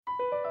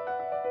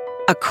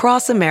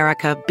Across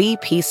America,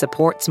 BP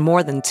supports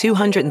more than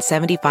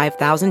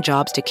 275,000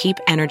 jobs to keep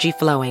energy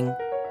flowing.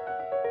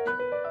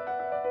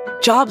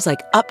 Jobs like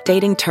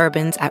updating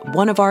turbines at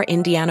one of our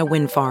Indiana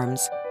wind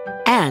farms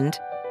and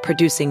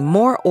producing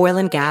more oil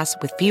and gas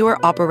with fewer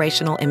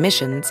operational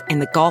emissions in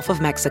the Gulf of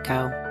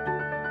Mexico.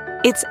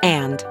 It's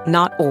and,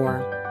 not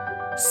or.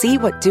 See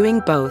what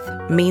doing both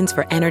means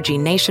for energy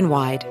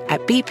nationwide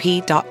at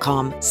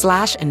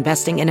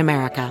bp.com/investing in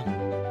America.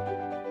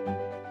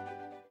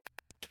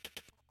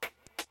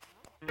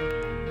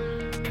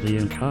 The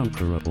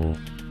Incomparable.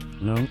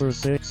 Number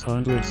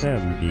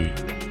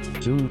 670.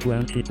 June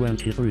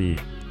 2023.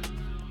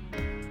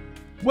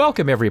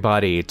 Welcome,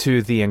 everybody,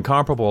 to the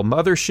Incomparable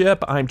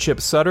Mothership. I'm Chip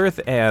Sudderth,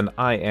 and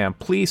I am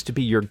pleased to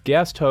be your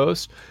guest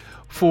host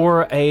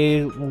for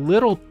a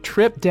little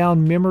trip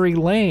down memory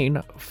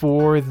lane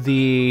for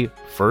the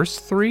first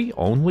three,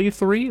 only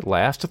three,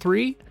 last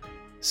three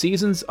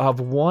seasons of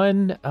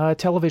one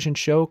television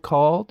show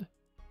called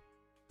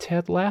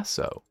Ted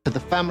Lasso. To the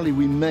family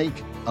we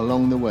make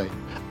along the way.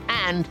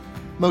 And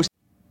most...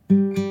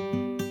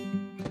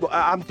 Well,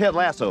 I'm Ted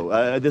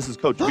Lasso. This is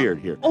Coach Beard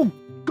here. Oh,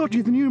 God,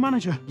 you're the new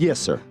manager. Yes,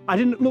 sir. I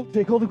didn't look to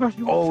take all the grass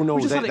you want. Oh, no,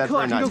 we just had it that's cut. I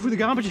very can nice. go through the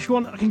garbage if you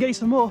want. I can get you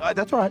some more.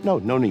 That's all right. No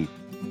need.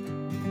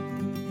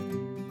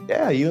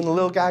 Yeah, you and the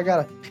little guy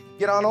gotta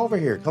get on over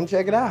here. Come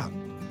check it out.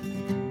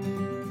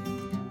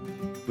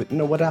 But you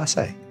know what did I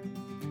say?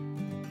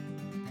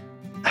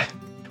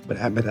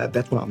 But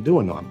that's what I'm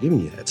doing, though. I'm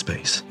giving you that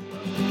space.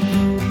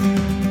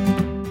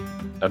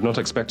 I'd not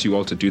expect you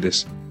all to do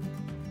this,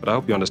 but I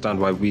hope you understand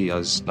why we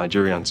as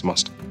Nigerians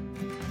must.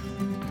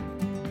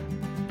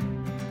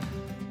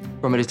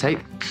 Want me to take?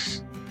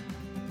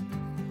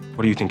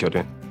 What do you think you're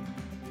doing?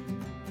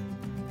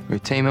 We're a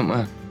team, aren't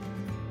we?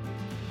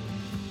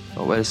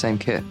 Or wear the same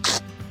kit.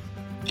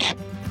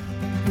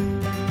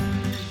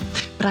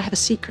 But I have a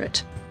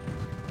secret.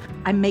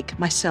 I make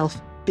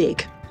myself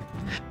big.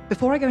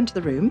 Before I go into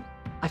the room,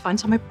 I find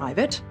somewhere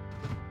private.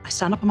 I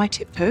stand up on my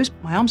tiptoes,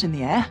 put my arms in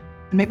the air,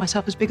 and make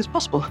myself as big as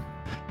possible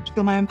to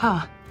feel my own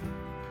power.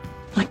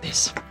 Like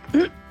this.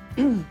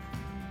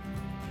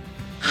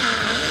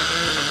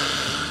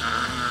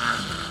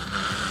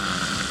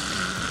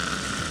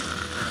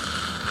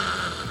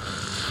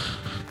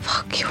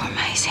 Fuck, you're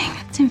amazing.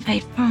 Let's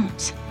invade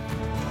France.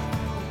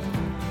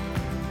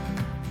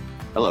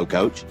 Hello,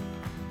 Coach.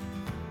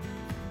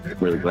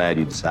 Really glad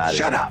you decided.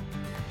 Shut up.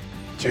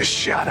 Just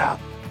shut up.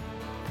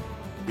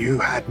 You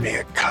had me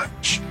a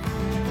coach.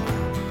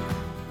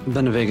 I've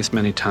been to Vegas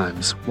many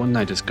times. One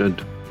night is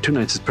good. 2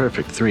 nights is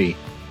perfect. 3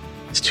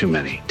 is too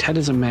many. Ted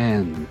is a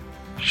man.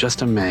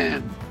 Just a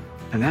man.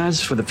 And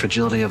as for the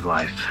fragility of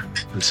life,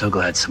 I'm so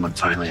glad someone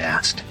finally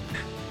asked.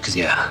 Because,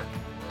 yeah,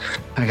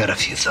 I got a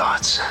few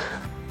thoughts.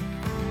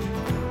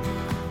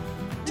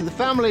 To the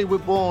family we're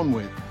born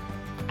with.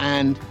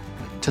 And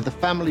to the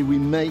family we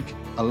make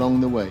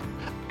along the way.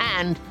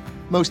 And,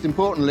 most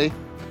importantly,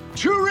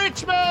 to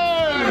Richmond!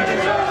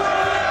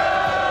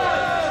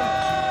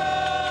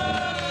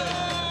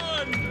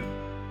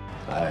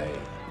 Hey,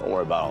 don't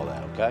worry about all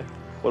that, okay?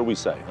 What do we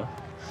say, huh?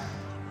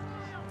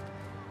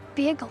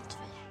 Be a goldfish.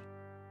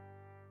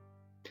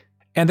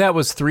 And that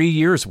was 3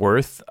 years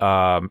worth,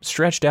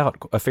 stretched out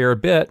a fair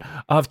bit,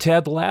 of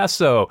Ted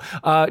Lasso.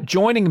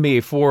 Joining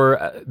me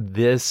for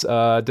this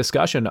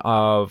discussion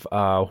of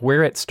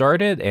where it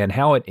started and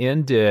how it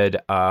ended,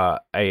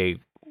 a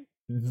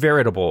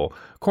veritable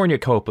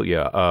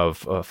cornucopia of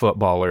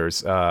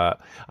footballers.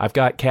 I've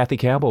got Kathy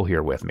Campbell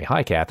here with me.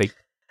 Hi, Kathy.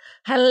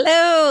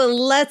 Hello.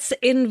 Let's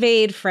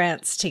invade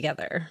France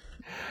together.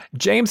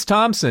 James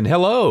Thompson.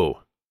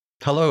 Hello.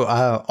 Hello.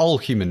 All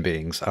human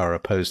beings are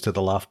opposed to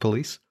the laugh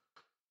police.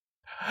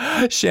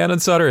 Shannon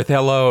Sutterth.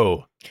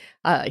 Hello.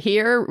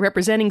 Here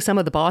representing some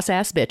of the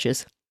boss-ass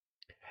bitches.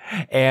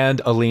 And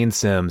Aline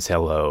Sims.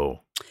 Hello.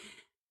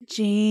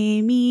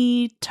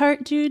 Jamie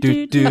Tart do.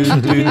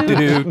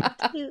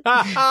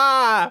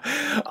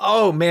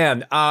 Oh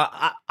man,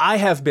 I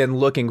have been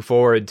looking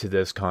forward to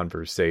this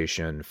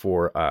conversation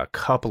for a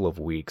couple of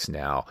weeks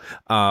now.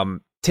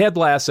 Ted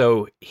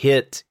Lasso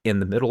hit in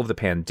the middle of the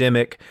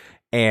pandemic,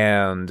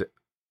 and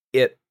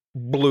it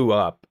blew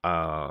up.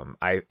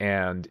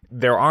 And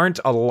there aren't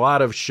a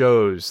lot of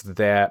shows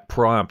that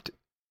prompt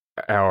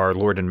our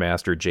Lord and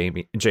Master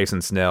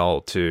Jason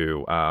Snell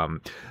to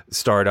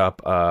start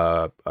up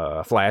a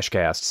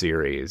Flashcast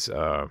series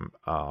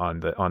on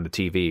the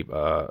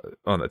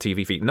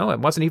TV feed. No, it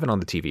wasn't even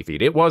on the TV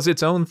feed. It was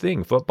its own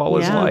thing. Football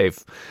is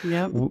life.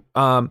 Yep.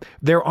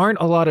 There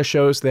aren't a lot of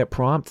shows that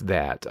prompt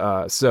that.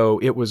 So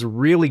it was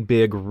really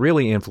big,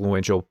 really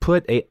influential.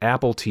 Put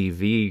Apple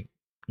TV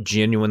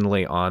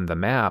genuinely on the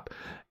map.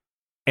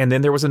 And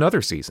then there was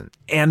another season.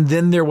 And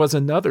then there was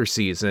another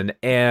season.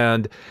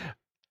 And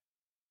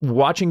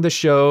watching the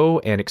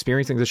show and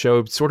experiencing the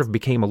show sort of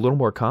became a little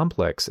more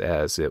complex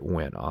as it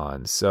went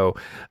on. So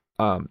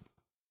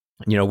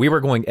we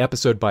were going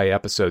episode by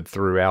episode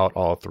throughout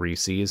all 3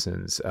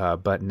 seasons,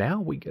 but now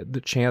we get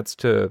the chance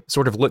to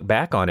sort of look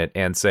back on it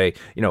and say,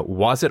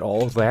 was it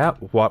all of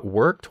that? What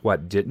worked?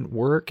 What didn't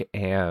work?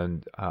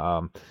 And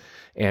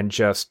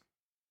just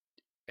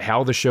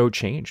how the show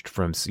changed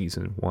from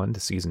season 1 to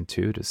season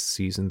 2 to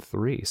season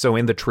 3. So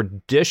in the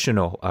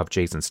traditional of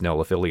Jason Snell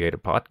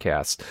affiliated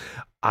podcasts,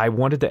 I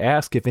wanted to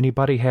ask if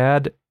anybody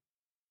had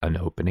an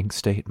opening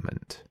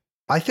statement.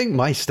 I think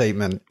my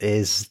statement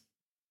is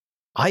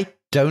I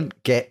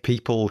don't get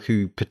people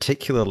who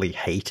particularly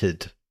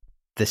hated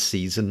this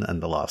season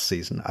and the last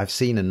season. I've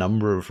seen a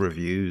number of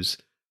reviews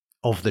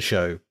of the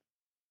show.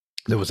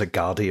 There was a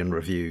Guardian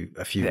review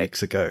a few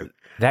weeks ago.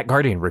 That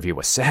Guardian review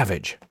was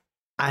savage.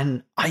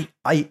 And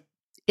I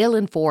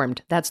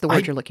ill-informed. That's the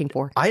word you're looking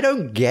for. I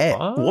don't get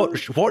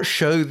what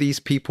show these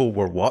people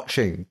were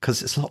watching,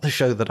 because it's not the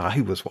show that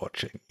I was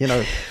watching.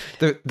 There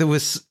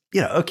was,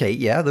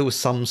 there was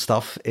some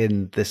stuff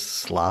in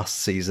this last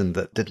season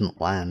that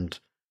didn't land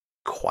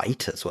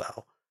quite as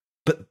well,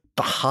 but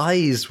the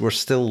highs were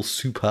still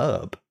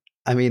superb.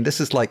 I mean,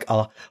 this is like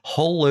a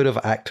whole load of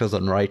actors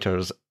and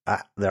writers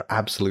at their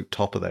absolute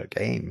top of their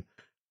game.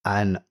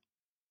 And,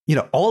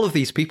 all of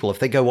these people, if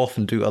they go off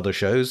and do other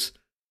shows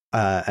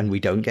and we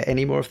don't get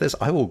any more of this,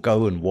 I will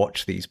go and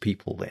watch these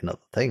people in other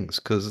things.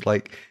 Because,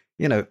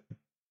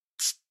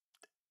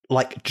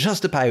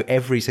 just about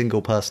every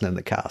single person in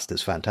the cast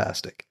is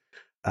fantastic.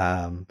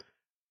 And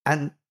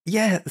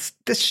yeah,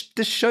 this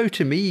show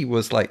to me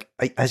was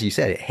as you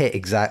said, it hit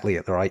exactly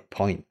at the right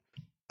point.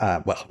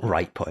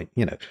 Right point,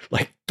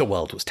 the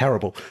world was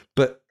terrible.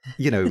 But,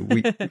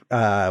 we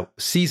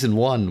season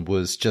 1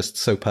 was just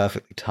so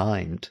perfectly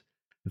timed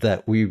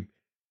that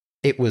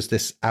it was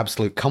this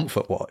absolute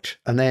comfort watch.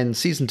 And then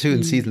season 2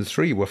 and season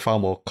 3 were far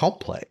more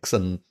complex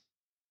and,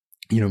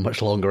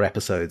 much longer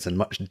episodes and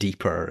much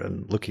deeper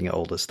and looking at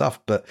all this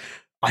stuff. But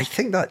I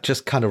think that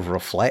just kind of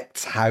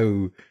reflects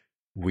how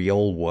we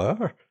all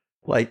were.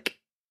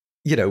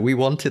 We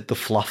wanted the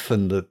fluff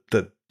and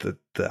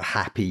the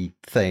happy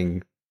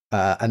thing,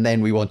 and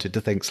then we wanted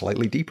to think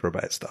slightly deeper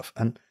about stuff.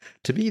 And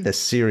to me, this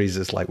series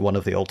is like one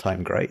of the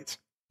all-time greats.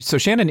 So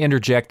Shannon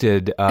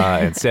interjected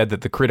and said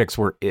that the critics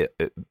were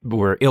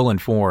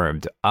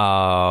ill-informed,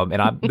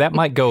 and that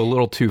might go a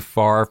little too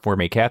far for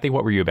me. Kathy,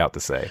 what were you about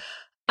to say?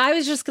 I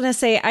was just going to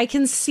say, I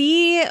can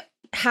see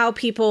how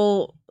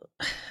people,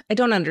 I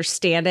don't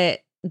understand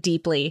it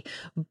deeply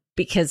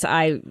because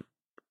I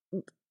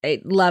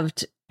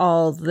loved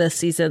all the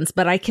seasons,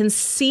 but I can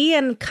see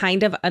and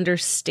kind of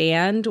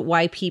understand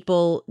why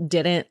people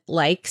didn't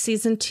like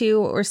season 2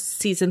 or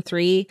season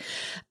 3,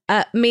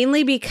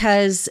 mainly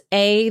because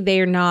A,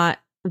 they're not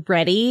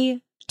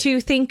ready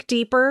to think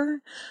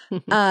deeper,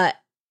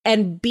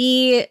 and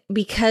B,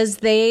 because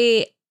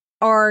they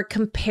are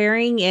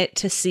comparing it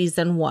to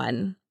season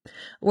 1.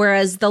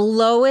 Whereas the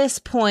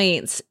lowest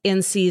points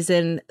in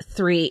season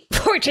 3,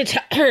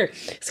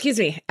 excuse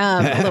me,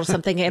 a little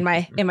something in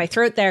my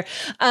throat there,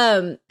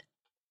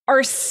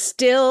 are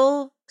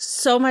still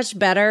so much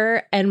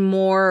better and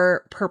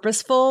more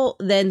purposeful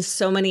than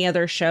so many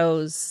other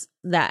shows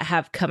that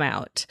have come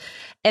out.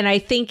 And I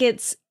think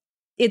it's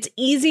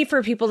easy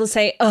for people to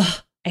say, "Oh,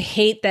 I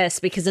hate this,"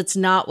 because it's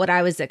not what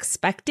I was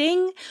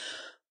expecting.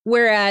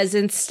 Whereas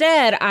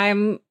instead,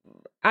 I'm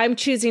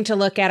choosing to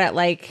look at it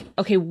like,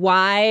 okay,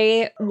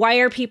 why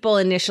are people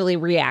initially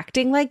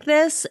reacting like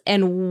this?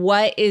 And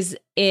what is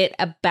it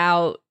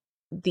about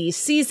these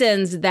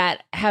seasons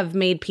that have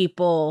made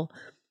people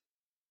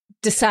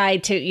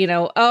decide to,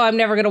 oh, I'm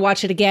never going to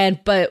watch it again,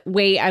 but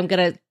wait, I'm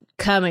going to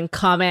come and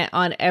comment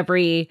on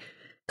every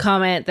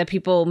comment that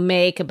people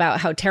make about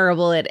how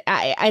terrible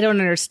I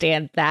don't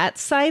understand that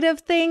side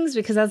of things,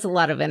 because that's a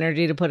lot of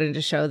energy to put into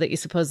a show that you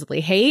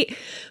supposedly hate,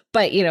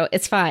 but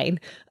it's fine.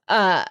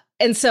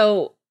 And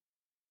so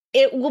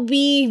it will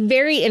be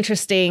very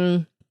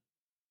interesting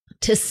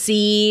to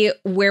see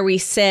where we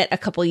sit a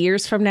couple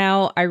years from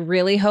now. I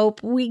really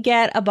hope we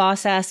get a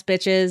Boss Ass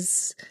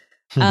Bitches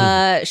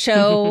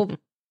show.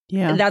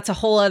 Yeah. That's a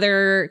whole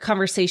other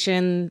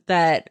conversation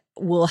that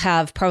we'll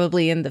have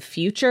probably in the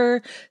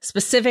future,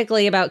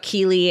 specifically about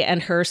Keely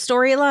and her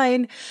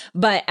storyline.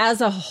 But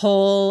as a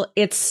whole,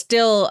 it's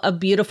still a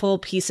beautiful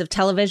piece of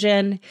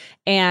television.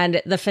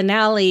 And the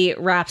finale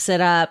wraps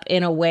it up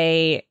in a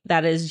way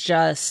that is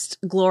just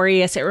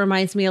glorious. It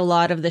reminds me a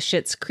lot of the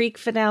Schitt's Creek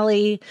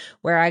finale,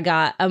 where I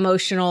got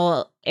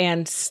emotional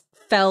and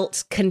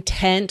felt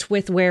content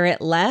with where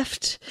it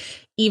left,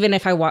 even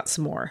if I want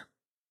some more.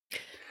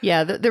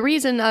 Yeah, the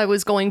reason I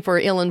was going for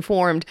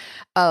ill-informed,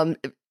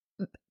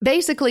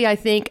 basically, I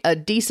think a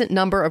decent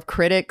number of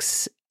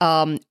critics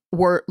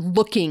were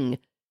looking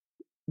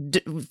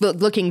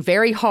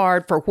very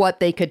hard for what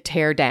they could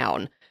tear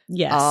down.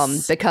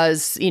 Yes.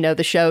 Because,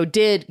 the show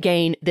did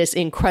gain this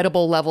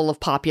incredible level of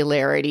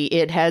popularity.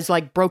 It has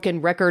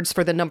broken records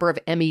for the number of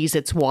Emmys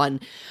it's won.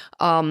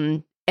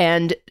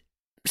 And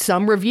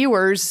some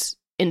reviewers,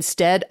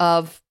 instead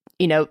of,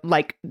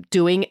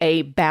 doing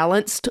a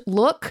balanced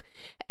look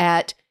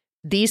at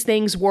these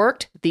things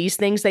worked, these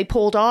things they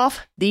pulled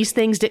off, these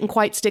things didn't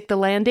quite stick the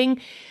landing,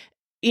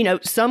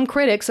 some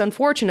critics,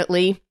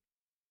 unfortunately,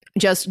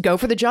 just go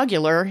for the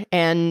jugular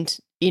and,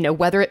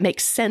 whether it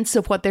makes sense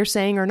of what they're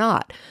saying or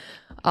not.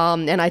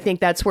 And I think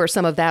that's where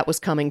some of that was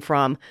coming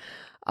from.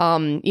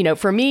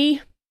 For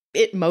me,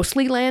 it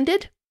mostly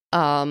landed.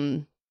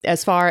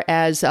 As far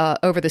as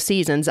over the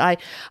seasons, I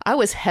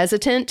was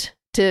hesitant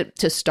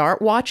to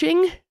start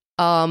watching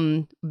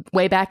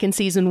way back in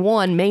season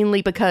 1,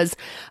 mainly because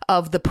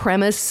of the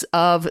premise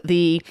of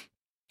the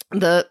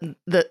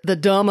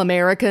dumb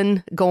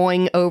American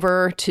going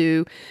over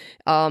to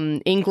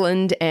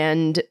England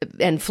and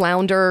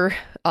flounder,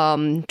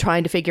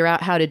 trying to figure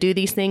out how to do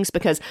these things,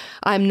 because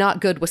I'm not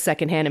good with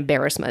secondhand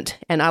embarrassment.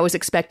 And I was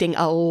expecting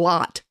a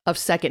lot of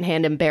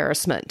secondhand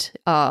embarrassment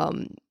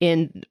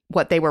in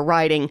what they were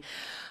writing.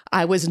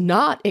 I was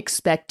not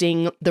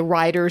expecting the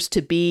writers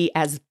to be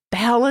as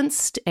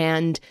balanced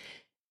and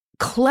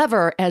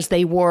clever as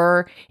they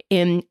were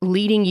in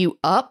leading you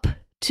up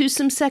to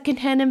some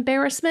secondhand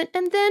embarrassment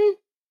and then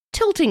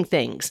tilting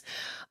things.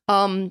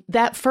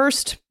 That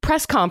first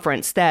press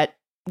conference that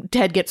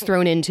Ted gets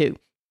thrown into,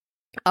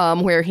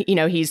 where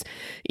he's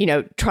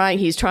trying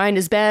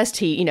his best.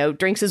 He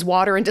drinks his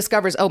water and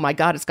discovers, oh my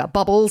God, it's got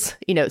bubbles.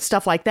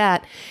 Stuff like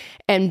that.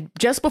 And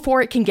just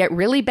before it can get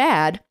really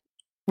bad,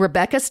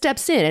 Rebecca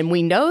steps in, and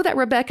we know that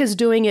Rebecca's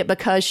doing it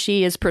because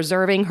she is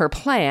preserving her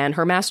plan,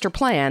 her master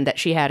plan that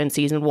she had in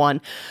season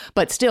 1.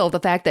 But still, the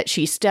fact that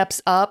she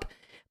steps up,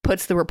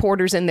 puts the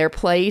reporters in their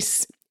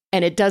place,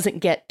 and it doesn't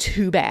get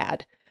too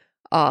bad.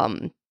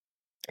 And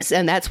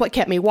that's what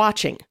kept me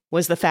watching,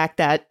 was the fact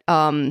that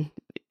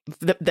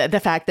the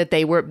fact that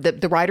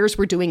the writers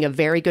were doing a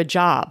very good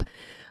job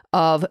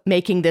of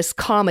making this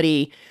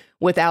comedy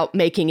without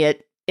making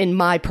it, in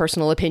my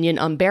personal opinion,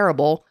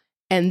 unbearable.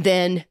 And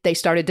then they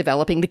started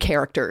developing the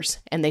characters,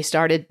 and they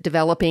started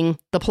developing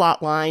the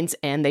plot lines,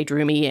 and they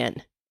drew me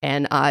in.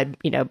 And I,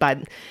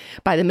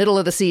 by the middle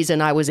of the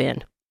season, I was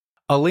in.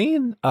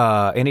 Aline,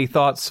 any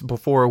thoughts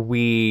before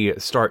we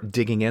start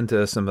digging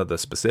into some of the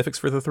specifics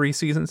for the 3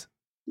 seasons?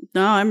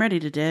 No, I'm ready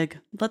to dig.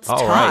 Let's All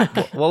talk.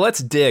 right. Well, let's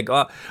dig.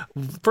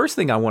 First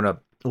thing I want to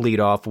lead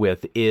off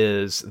with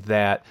is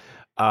that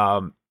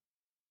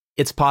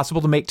it's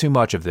possible to make too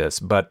much of this,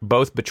 but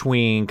both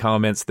between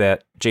comments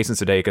that Jason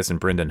Sudeikis and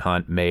Brendan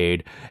Hunt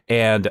made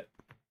and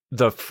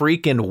the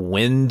freaking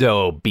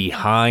window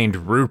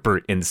behind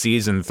Rupert in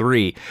season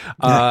 3,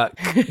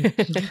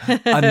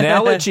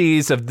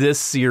 analogies of this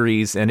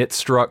series and its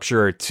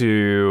structure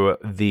to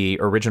the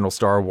original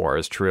Star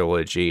Wars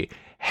trilogy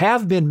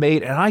have been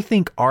made, and I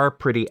think are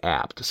pretty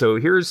apt. So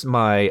here's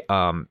my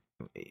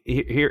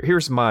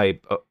here's my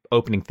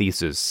opening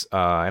thesis,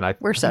 and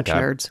we're such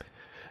nerds.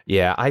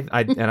 Yeah, and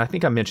I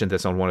think I mentioned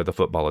this on one of the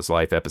Football is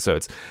Life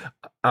episodes.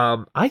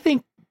 I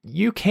think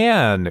you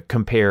can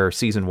compare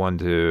season 1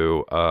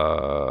 to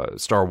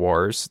Star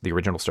Wars, the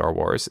original Star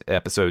Wars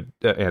episode,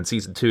 and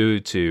season 2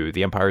 to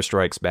The Empire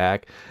Strikes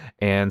Back,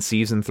 and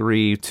season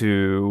 3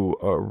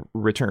 to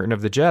Return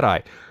of the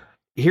Jedi.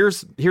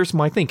 Here's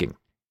my thinking.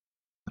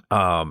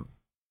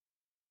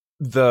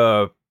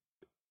 The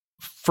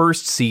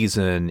first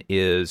season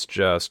is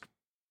just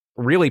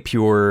really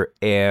pure,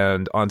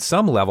 and on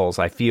some levels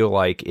I feel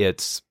like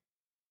it's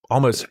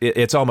almost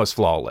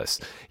flawless.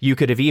 You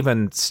could have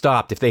even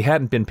stopped if they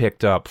hadn't been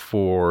picked up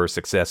for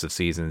successive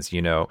seasons,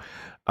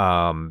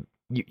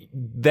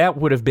 that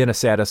would have been a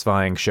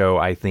satisfying show,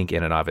 I think,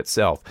 in and of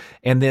itself.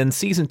 And then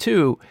season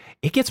 2,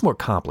 it gets more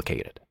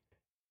complicated,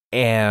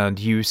 and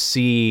you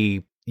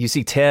see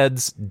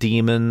Ted's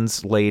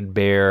demons laid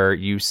bare.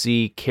 You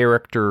see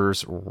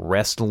characters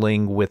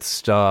wrestling with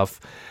stuff.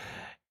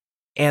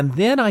 And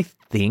then I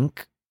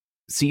think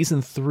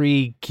season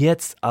 3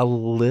 gets a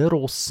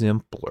little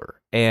simpler.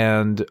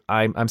 And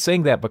I'm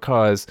saying that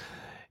because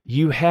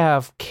you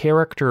have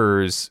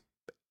characters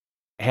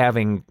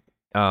having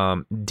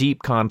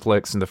deep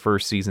conflicts in the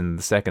first season and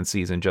the second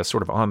season just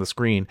sort of on the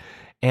screen.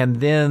 And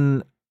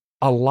then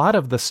a lot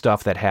of the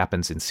stuff that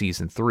happens in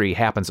season 3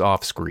 happens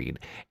off screen.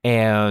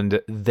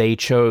 And they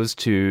chose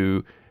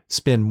to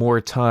spend more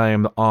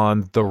time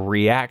on the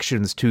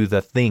reactions to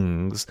the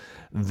things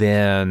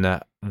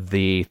than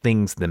the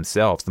things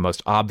themselves. The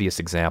most obvious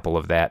example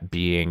of that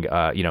being,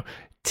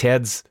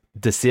 Ted's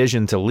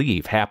decision to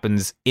leave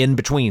happens in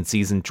between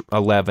episode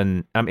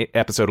 11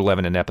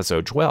 and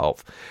episode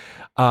 12.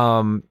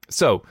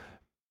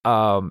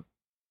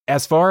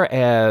 As far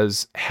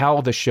as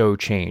how the show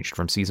changed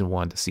from season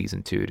 1 to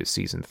season 2 to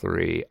season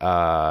 3,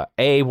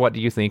 A, what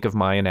do you think of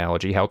my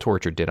analogy? How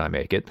tortured did I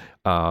make it?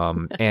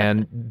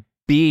 And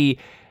B,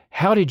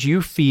 how did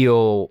you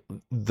feel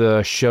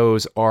the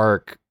show's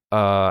arc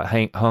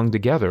hung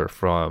together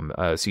from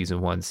season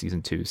 1,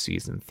 season 2,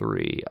 season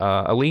 3?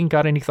 Aline,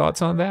 got any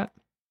thoughts on that?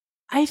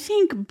 I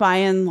think by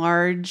and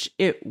large,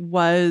 it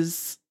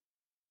was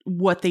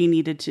what they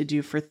needed to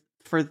do for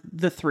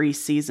the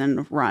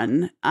 3-season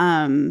run.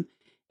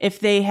 If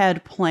they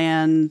had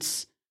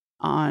planned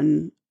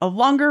on a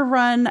longer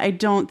run, I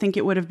don't think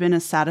it would have been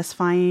as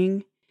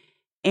satisfying.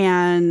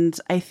 And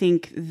I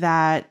think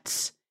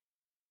that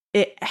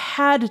it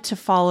had to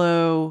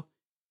follow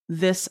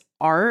this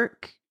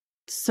arc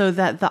so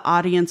that the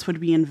audience would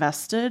be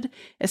invested,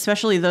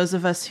 especially those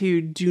of us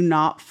who do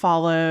not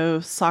follow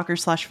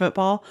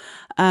soccer/football.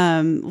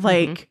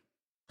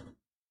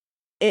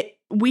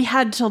 We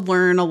had to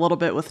learn a little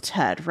bit with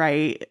Ted,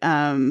 right?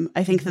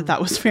 I think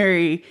that was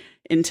very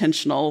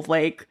intentional.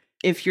 Like,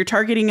 if you're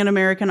targeting an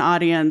American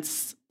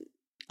audience,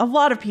 a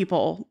lot of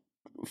people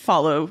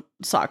follow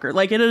soccer.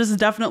 Like, it is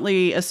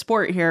definitely a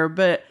sport here,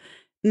 but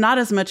not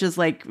as much as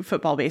like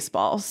football,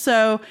 baseball.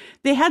 So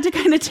they had to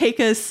kind of take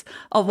us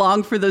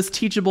along for those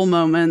teachable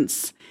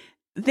moments.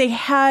 They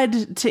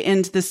had to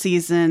end the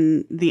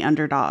season the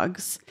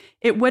underdogs.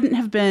 It wouldn't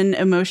have been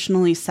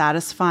emotionally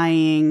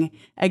satisfying,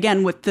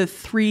 again, with the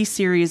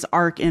 3-series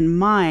arc in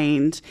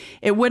mind.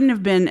 It wouldn't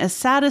have been as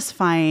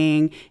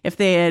satisfying if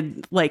they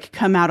had like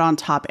come out on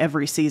top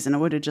every season. It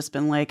would have just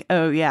been like,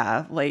 oh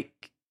yeah,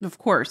 like, of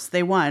course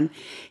they won.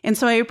 And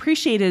so I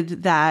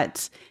appreciated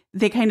that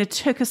they kind of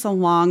took us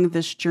along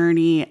this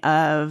journey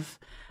of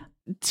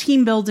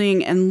team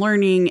building and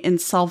learning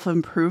and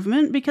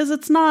self-improvement, because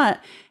it's not,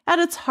 at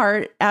its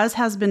heart, as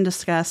has been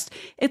discussed,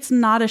 it's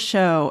not a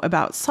show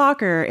about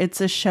soccer. It's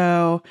a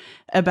show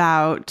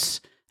about,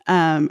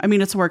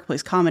 it's a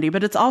workplace comedy,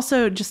 but it's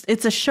also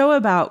it's a show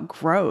about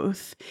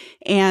growth.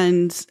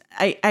 And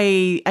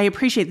I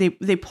appreciate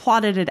they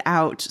plotted it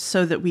out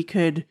so that we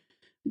could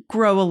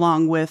grow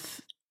along with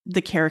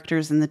the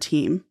characters and the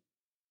team.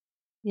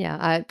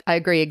 Yeah, I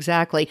agree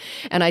exactly.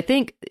 And I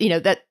think,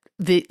 that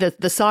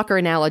the soccer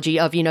analogy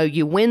of,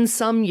 you win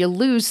some, you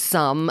lose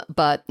some,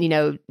 but,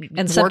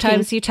 and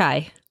sometimes you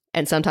tie.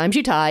 And sometimes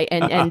you tie.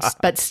 And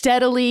but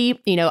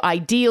steadily,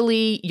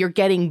 ideally, you're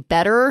getting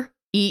better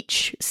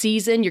each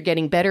season, you're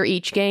getting better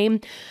each game,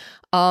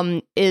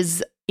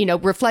 is,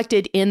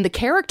 reflected in the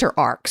character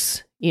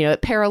arcs.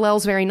 It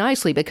parallels very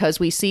nicely because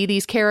we see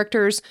these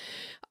characters,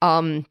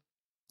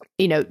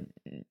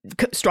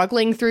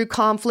 struggling through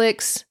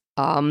conflicts,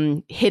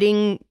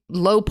 hitting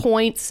low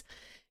points,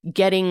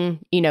 getting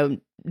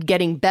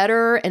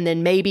better, and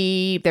then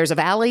maybe there's a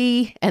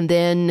valley, and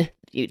then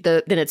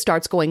it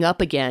starts going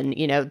up again.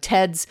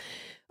 Ted's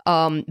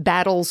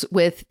battles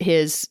with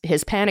his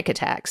panic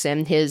attacks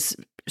and his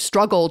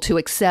struggle to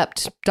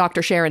accept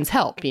Dr. Sharon's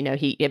help.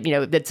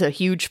 That's a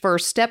huge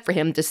first step for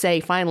him to say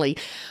finally,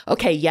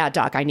 okay, yeah,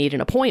 Doc, I need an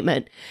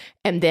appointment.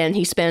 And then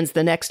he spends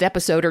the next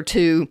episode or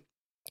two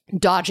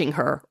dodging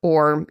her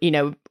or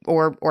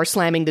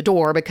slamming the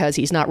door because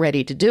he's not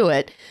ready to do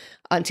it,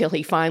 until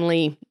he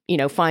finally,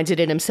 finds it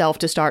in himself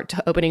to start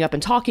opening up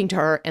and talking to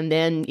her. And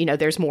then,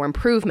 there's more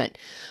improvement.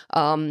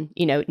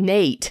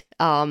 Nate,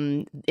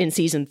 in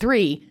season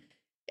 3,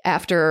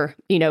 after,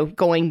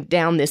 going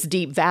down this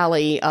deep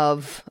valley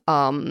of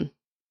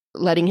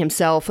letting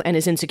himself and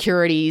his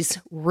insecurities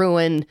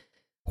ruin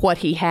what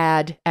he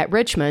had at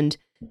Richmond,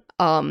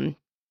 and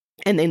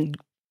then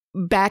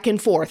back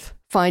and forth,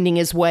 finding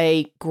his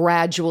way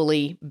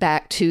gradually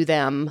back to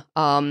them.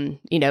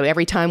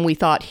 Every time we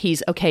thought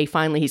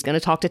finally he's going to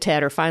talk to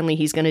Ted, or finally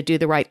he's going to do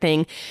the right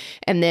thing.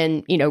 And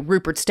then,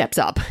 Rupert steps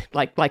up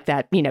like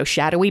that,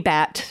 shadowy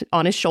bat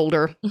on his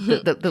shoulder,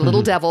 the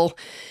little devil,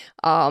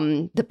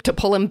 to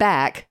pull him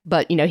back.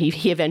 But,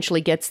 he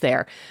eventually gets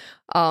there.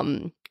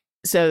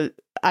 So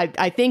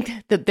I think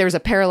that there's a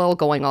parallel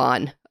going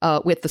on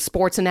with the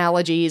sports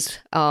analogies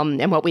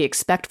and what we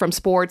expect from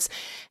sports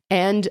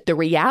and the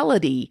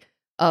reality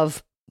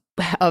of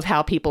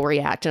how people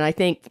react. And I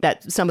think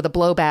that some of the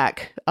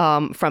blowback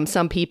from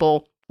some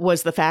people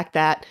was the fact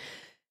that,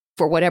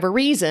 for whatever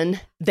reason,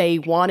 they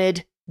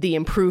wanted the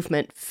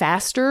improvement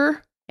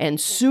faster and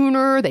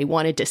sooner. They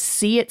wanted to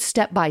see it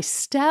step by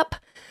step.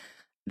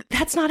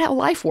 That's not how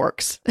life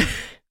works.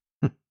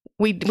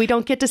 We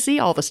don't get to see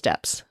all the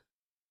steps.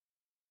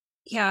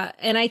 Yeah.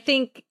 And I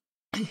think,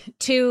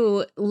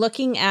 too,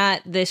 looking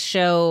at this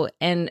show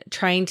and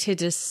trying to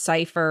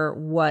decipher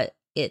what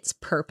its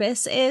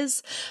purpose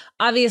is,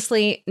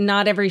 obviously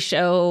not every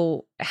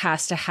show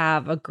has to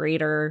have a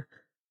greater,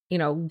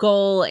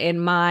 goal in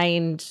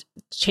mind,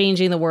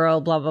 changing the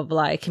world, blah, blah,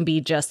 blah. It can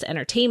be just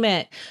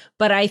entertainment.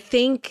 But I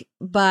think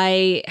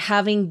by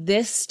having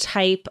this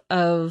type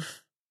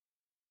of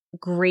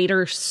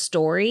greater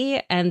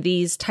story and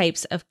these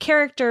types of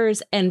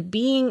characters and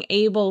being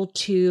able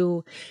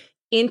to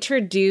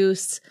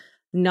introduce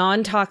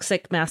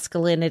non-toxic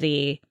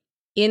masculinity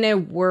in a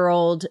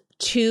world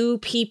to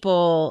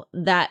people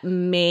that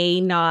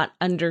may not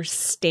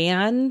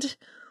understand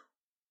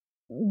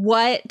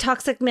what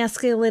toxic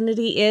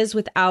masculinity is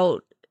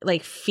without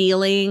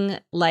feeling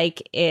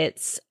like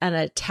it's an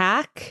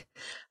attack.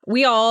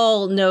 We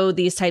all know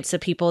these types of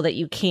people that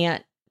you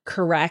can't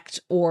correct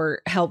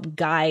or help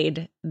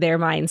guide their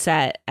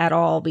mindset at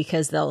all,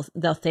 because they'll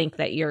think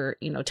that you're,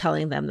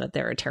 telling them that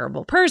they're a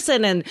terrible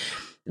person, and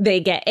they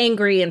get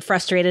angry and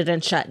frustrated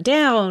and shut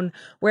down.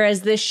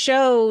 Whereas this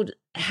show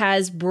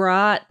has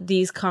brought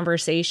these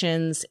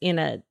conversations in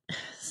a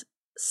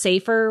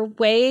safer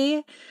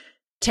way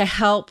to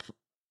help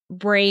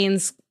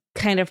brains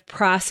kind of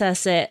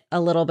process it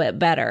a little bit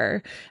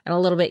better and a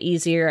little bit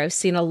easier. I've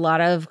seen a lot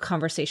of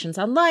conversations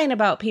online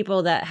about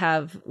people that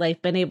have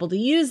like been able to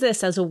use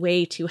this as a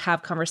way to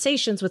have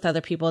conversations with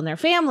other people in their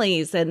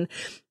families and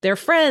their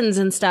friends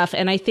and stuff.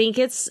 And I think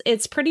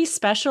it's pretty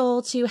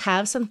special to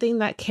have something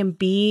that can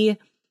be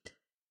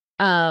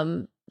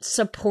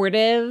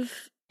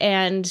supportive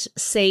and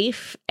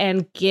safe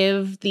and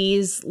give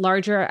these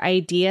larger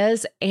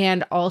ideas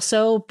and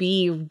also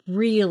be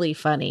really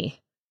funny.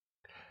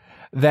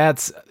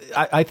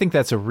 I think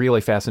that's a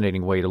really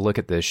fascinating way to look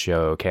at this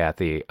show,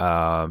 Kathy.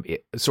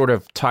 Sort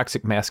of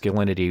toxic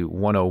masculinity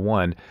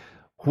 101,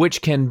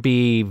 which can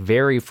be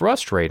very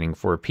frustrating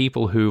for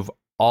people who've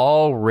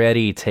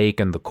already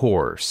taken the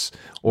course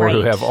or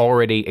who have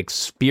already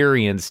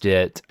experienced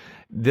it.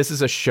 This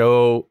is a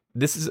show.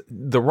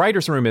 The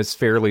writer's room is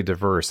fairly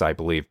diverse, I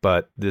believe,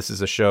 but this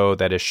is a show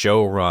that is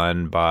show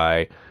run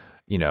by,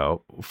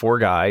 four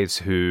guys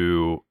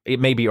who, it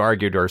may be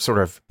argued, are sort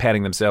of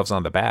patting themselves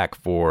on the back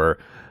for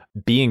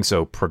being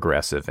so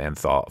progressive and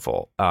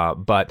thoughtful.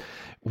 But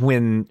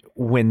when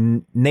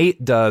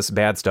Nate does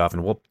bad stuff,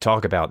 and we'll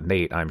talk about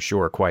Nate, I'm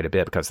sure, quite a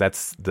bit, because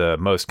that's the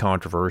most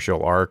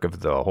controversial arc of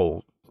the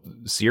whole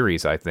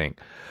series, I think.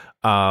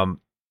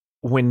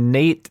 When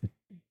Nate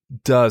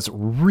does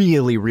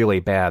really, really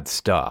bad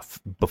stuff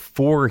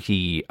before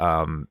he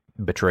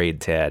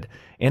betrayed Ted,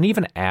 and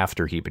even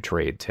after he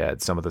betrayed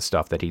Ted, some of the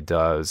stuff that he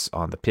does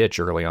on the pitch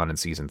early on in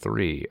season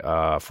 3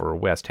 for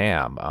West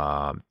Ham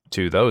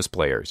to those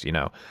players,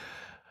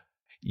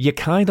 you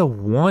kind of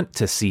want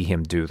to see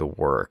him do the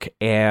work.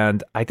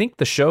 And I think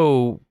the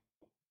show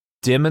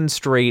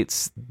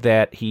demonstrates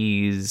that at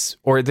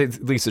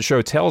least the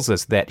show tells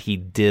us that he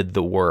did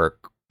the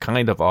work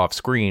kind of off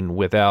screen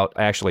without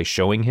actually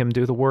showing him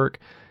do the work.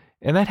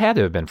 And that had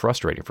to have been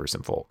frustrating for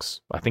some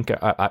folks. I think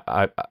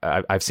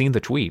I've seen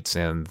the tweets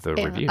and the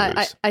reviews.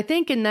 I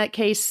think in that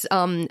case,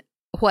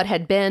 what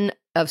had been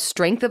of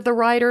strength of the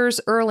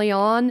writers early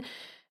on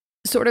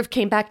sort of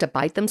came back to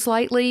bite them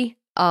slightly,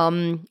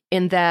 in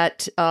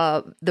that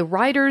the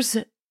writers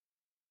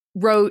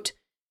wrote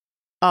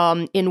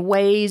in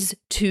ways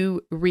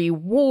to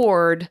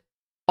reward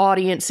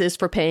audiences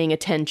for paying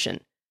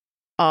attention.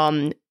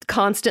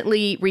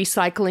 Constantly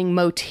recycling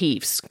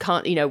motifs,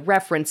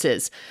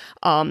 references,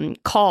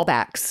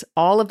 callbacks,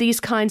 all of these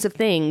kinds of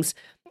things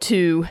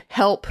to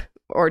help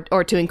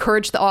or to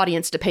encourage the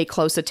audience to pay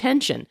close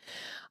attention.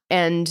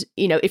 And,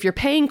 if you're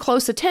paying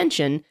close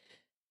attention,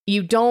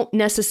 you don't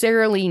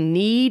necessarily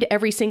need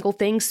every single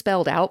thing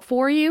spelled out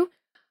for you.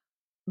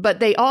 But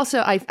they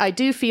also, I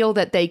do feel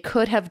that they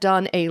could have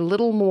done a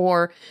little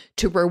more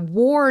to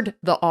reward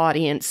the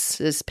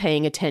audience's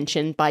paying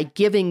attention by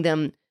giving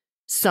them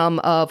some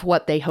of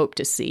what they hope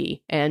to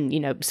see. And,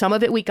 some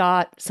of it we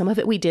got, some of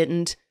it we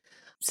didn't.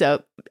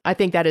 So I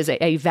think that is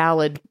a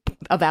valid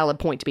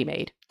point to be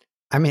made.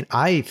 I mean,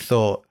 I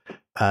thought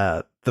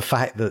the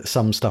fact that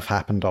some stuff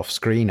happened off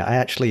screen, I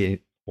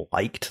actually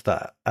liked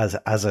that as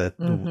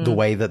the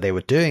way that they were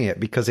doing it,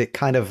 because it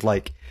kind of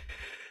like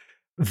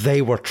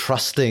they were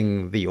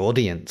trusting the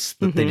audience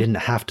that they didn't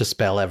have to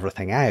spell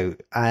everything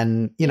out.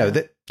 And,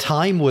 that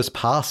time was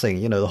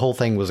passing, the whole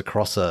thing was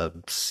across a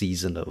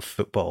season of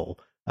football.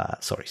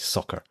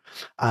 Soccer.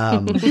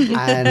 And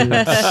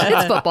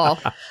it's football.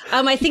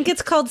 I think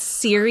it's called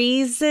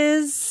series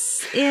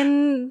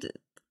in.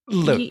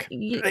 Look,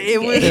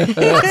 it was.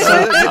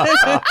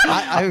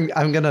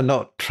 I'm going to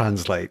not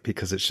translate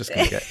because it's just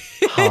going to get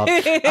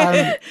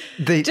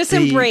hard. Just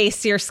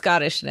embrace your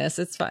Scottishness.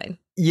 It's fine.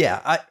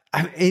 Yeah,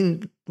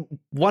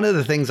 one of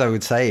the things I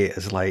would say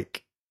is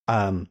like,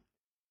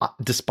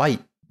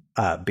 despite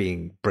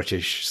being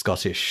British,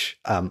 Scottish,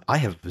 I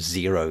have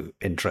zero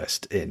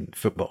interest in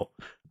football.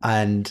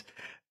 And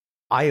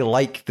I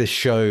like this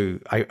show.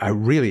 I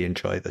really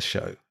enjoy this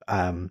show.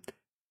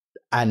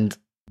 And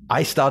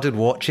I started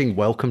watching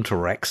Welcome to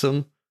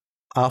Wrexham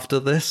after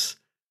this,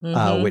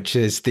 which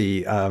is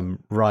the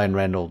Ryan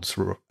Reynolds,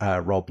 Rob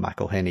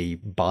McElhenney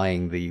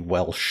buying the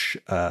Welsh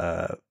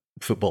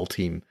football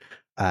team.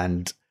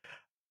 And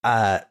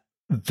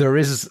there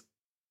is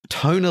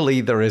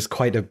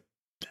quite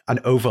an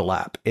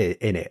overlap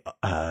in it,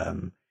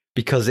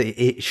 because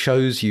it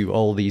shows you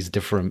all these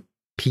different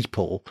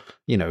people,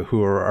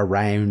 who are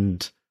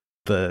around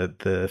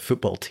the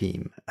football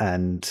team,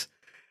 and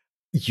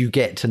you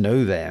get to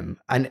know them,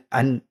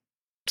 and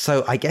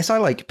so I guess I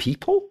like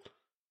people,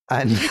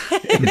 and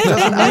it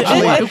doesn't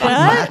actually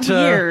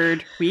matter.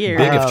 Weird.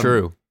 Big if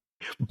true.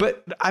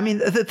 But I mean,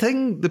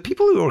 the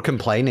people who are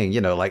complaining,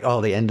 like,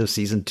 oh, the end of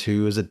season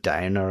 2 is a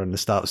downer and the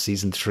start of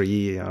season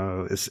 3,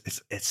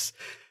 it's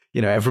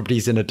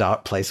everybody's in a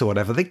dark place or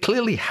whatever. They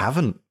clearly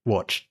haven't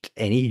watched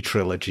any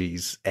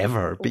trilogies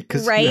ever,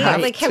 because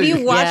have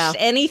you watched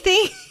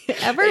anything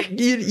ever?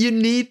 You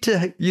need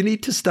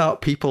to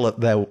start people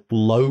at their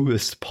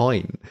lowest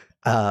point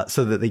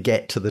so that they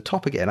get to the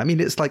top again. I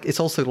mean, it's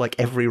also like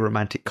every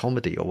romantic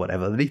comedy or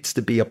whatever. There needs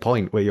to be a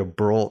point where you're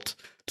brought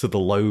to the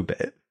low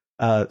bit,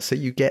 so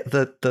you get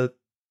the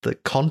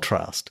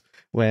contrast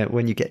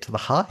when you get to the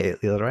high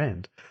at the other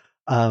end.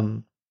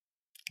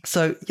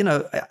 So,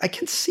 I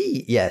can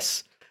see,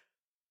 yes,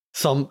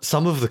 some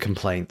of the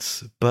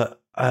complaints,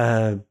 but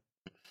I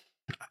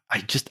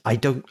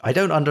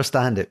don't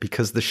understand it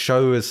because the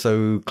show is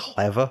so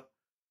clever,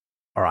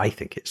 or I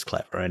think it's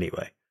clever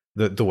anyway,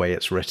 the way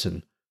it's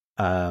written.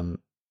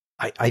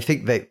 I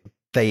think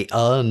they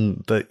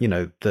earn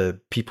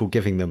the people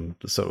giving them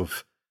sort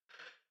of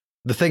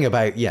the thing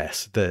about,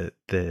 yes, the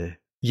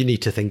you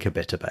need to think a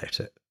bit about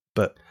it,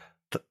 but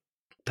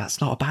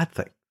that's not a bad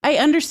thing. I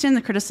understand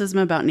the criticism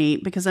about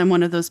Nate because I'm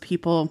one of those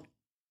people.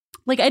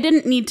 Like, I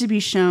didn't need to be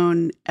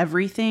shown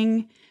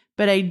everything,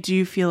 but I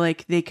do feel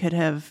like they could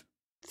have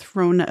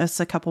thrown us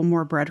a couple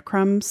more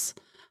breadcrumbs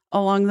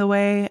along the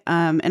way.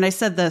 And I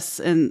said this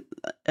in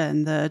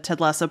the Ted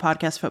Lasso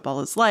podcast,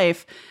 Football is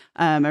Life.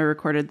 I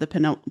recorded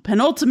the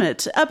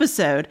penultimate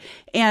episode,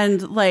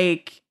 and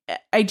like,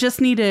 I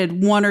just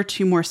needed one or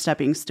two more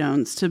stepping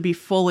stones to be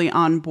fully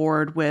on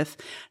board with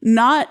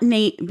not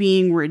Nate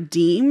being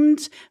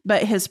redeemed,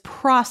 but his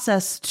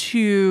process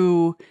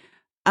to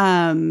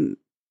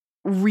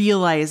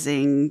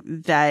realizing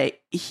that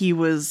he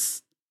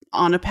was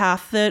on a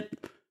path that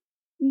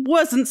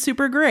wasn't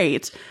super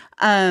great.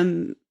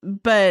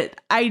 But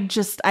I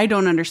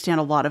don't understand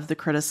a lot of the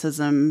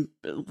criticism,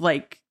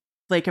 like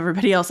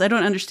everybody else. I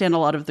don't understand a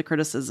lot of the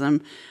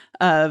criticism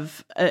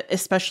of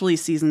especially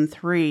season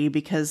 3,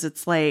 because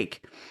it's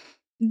like,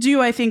 do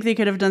I think they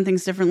could have done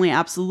things differently?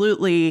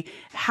 Absolutely.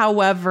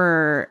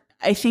 However,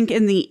 I think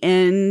in the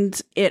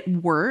end it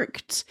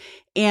worked.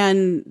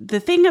 And the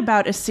thing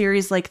about a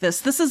series like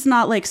this is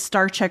not like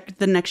Star Trek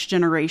The Next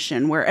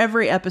Generation, where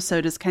every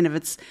episode is kind of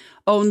its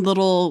own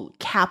little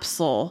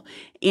capsule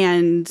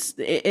and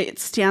it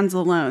stands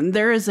alone.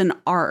 There is an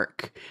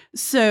arc.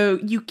 So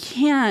you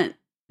can't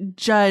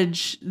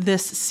judge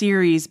this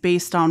series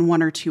based on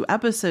one or two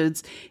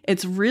episodes.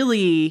 It's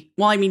really,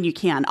 well, I mean, you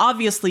can.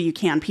 Obviously you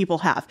can. People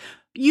have.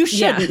 You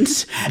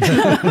shouldn't.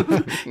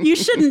 Yeah. You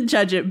shouldn't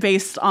judge it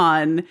based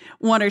on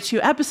one or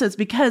two episodes,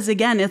 because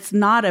again, it's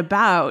not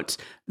about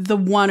the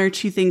one or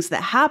two things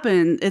that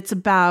happen. It's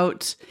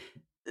about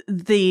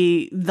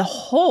the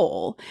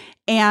whole.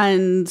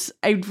 And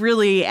I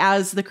really,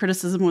 as the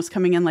criticism was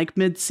coming in like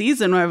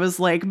mid-season, I was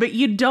like, but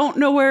you don't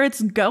know where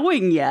it's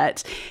going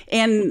yet.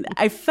 And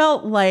I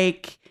felt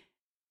like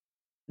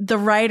the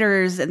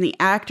writers and the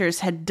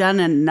actors had done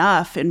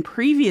enough in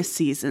previous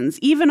seasons,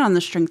 even on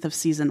the strength of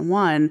season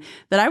 1,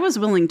 that I was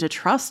willing to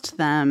trust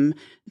them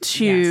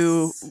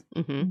to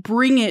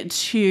bring it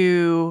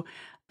to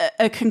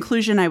a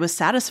conclusion I was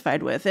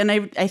satisfied with. And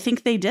I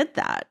think they did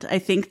that. I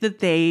think that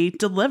they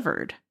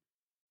delivered.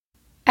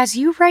 As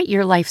you write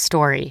your life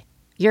story,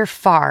 you're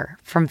far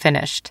from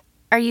finished.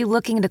 Are you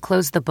looking to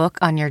close the book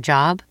on your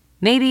job?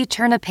 Maybe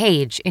turn a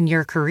page in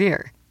your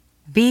career?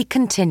 Be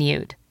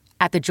continued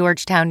at the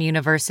Georgetown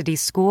University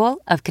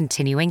School of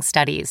Continuing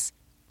Studies.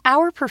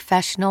 Our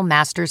professional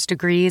master's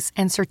degrees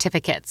and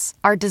certificates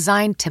are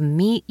designed to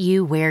meet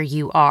you where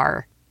you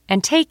are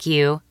and take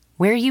you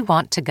where you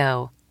want to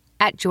go.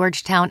 At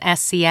Georgetown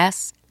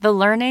SCS, the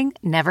learning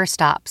never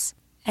stops,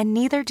 and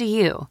neither do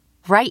you.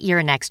 Write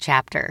your next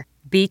chapter.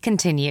 Be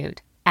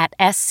continued at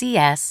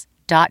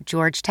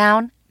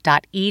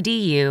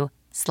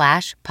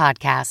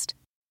scs.georgetown.edu/podcast.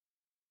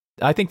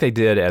 I think they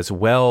did as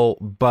well,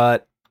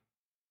 but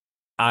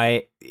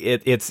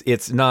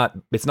it's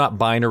not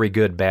binary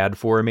good bad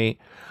for me.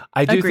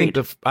 I do think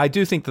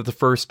that the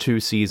first two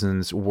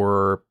seasons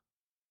were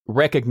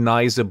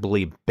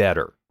recognizably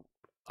better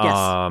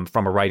from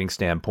a writing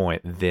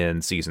standpoint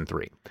than season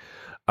 3.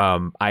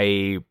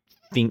 I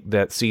think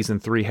that season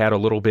 3 had a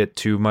little bit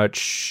too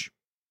much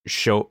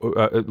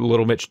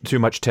too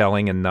much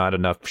telling and not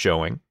enough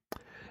showing,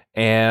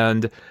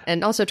 and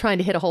also trying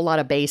to hit a whole lot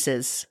of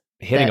bases.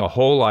 A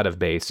whole lot of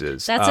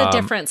bases. That's a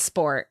different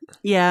sport.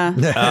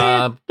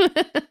 Yeah.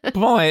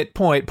 Point.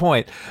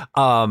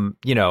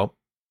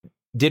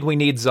 Did we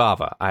need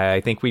Zava?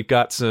 I think we've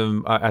got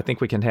some. I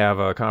think we can have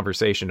a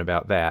conversation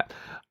about that.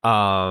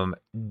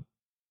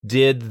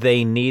 Did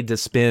they need to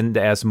spend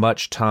as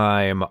much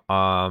time?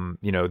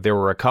 There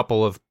were a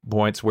couple of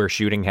points where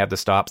shooting had to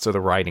stop, so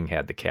the writing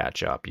had to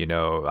catch up.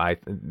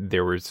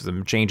 There were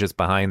some changes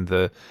behind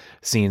the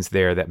scenes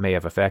there that may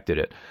have affected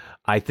it.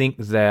 I think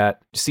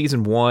that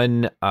season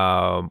 1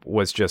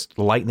 was just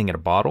lightning in a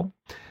bottle.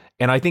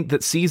 And I think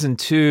that season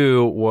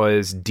 2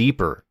 was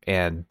deeper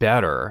and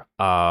better,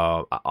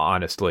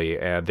 honestly.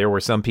 And there were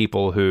some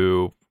people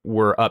who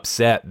were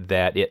upset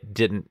that it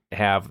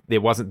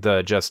wasn't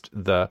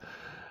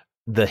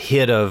the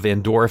hit of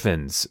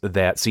endorphins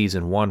that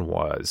season 1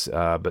 was.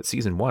 But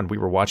season 1, we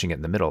were watching it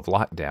in the middle of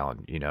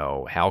lockdown.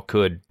 How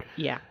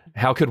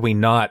could we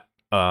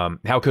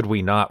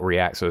not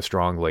react so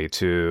strongly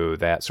to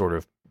that sort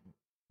of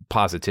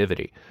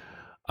positivity?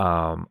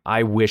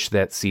 I wish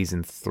that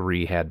season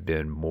 3 had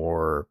been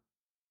more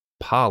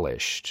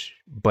polished,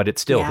 but it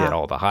still hit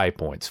all the high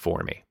points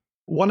for me.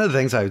 One of the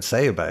things I would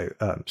say about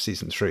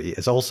season 3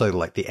 is also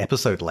like the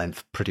episode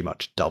length pretty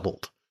much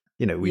doubled.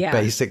 We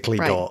basically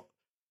got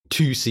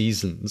 2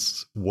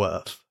 seasons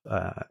worth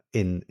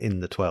in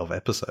the 12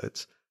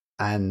 episodes.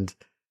 And,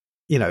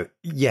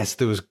 yes,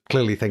 there was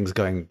clearly things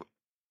going,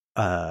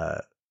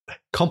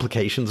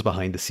 complications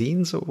behind the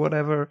scenes or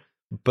whatever,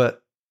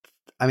 but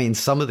I mean,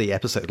 some of the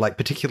episodes, like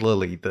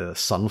particularly the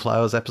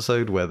Sunflowers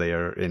episode where they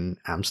are in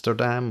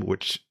Amsterdam,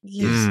 which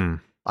is,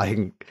 I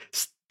think,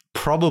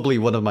 probably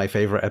one of my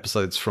favorite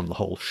episodes from the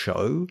whole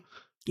show.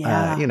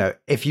 Yeah.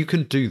 If you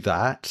can do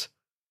that,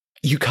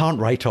 you can't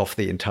write off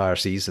the entire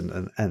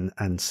season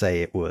and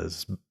say it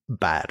was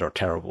bad or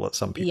terrible that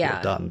some people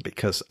have done,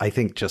 because I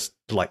think just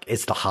like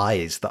it's the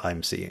highs that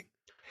I'm seeing.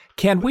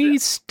 Can we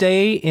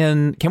stay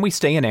in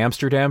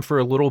Amsterdam for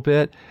a little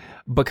bit?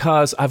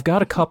 Because I've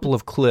got a couple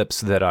of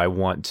clips that I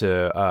want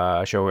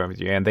to show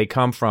with you, and they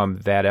come from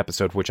that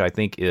episode, which I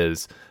think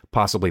is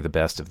possibly the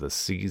best of the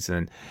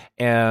season.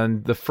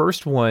 And the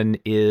first one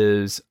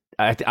is,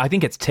 I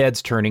think it's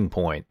Ted's turning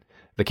point,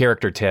 the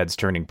character Ted's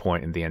turning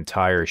point in the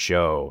entire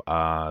show.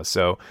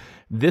 So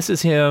this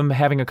is him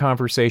having a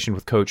conversation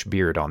with Coach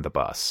Beard on the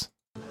bus.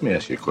 Let me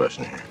ask you a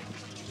question here.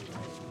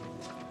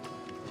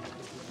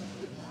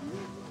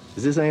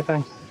 Is this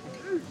anything?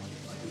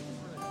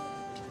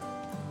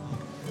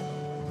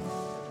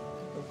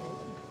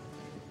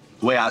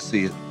 The way I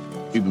see it,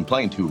 we've been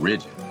playing too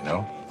rigid,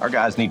 Our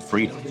guys need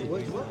freedom.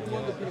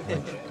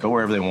 Go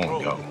wherever they want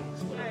to go.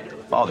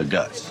 Follow their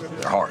guts,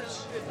 their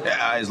hearts.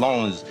 As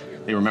long as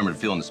they remember to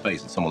fill in the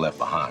space that someone left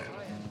behind.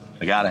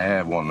 They gotta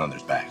have one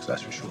another's backs,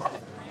 that's for sure.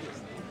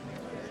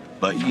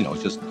 But,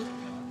 it's just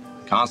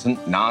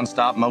constant,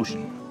 non-stop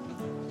motion.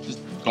 Just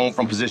going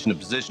from position to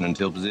position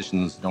until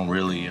positions don't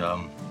really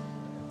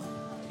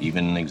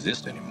even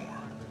exist anymore.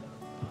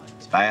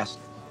 It's fast,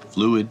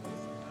 fluid,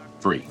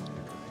 free.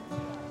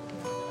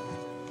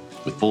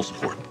 With full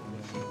support.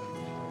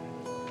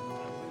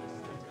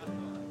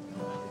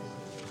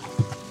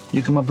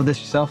 You come up with this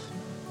yourself?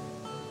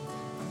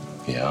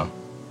 Yeah.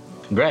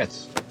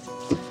 Congrats.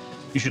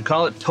 You should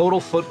call it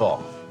Total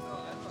Football.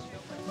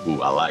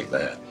 Ooh, I like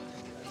that.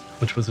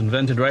 Which was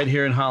invented right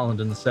here in Holland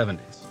in the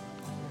 70s.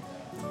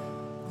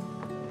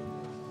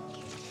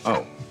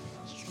 Oh.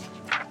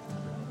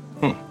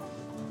 You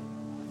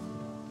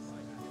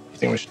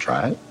think we should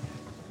try it?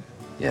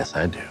 Yes,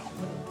 I do.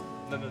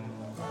 All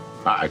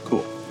right,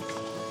 cool.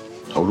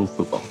 Total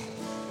Football.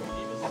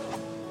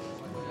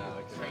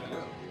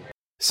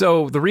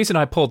 So the reason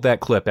I pulled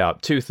that clip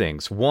out, two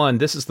things. One,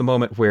 this is the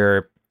moment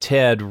where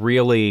Ted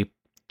really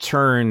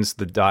turns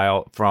the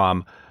dial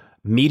from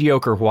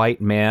mediocre white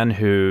man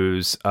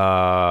who's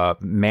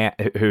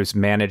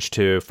managed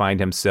to find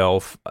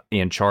himself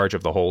in charge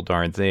of the whole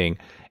darn thing,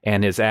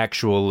 and is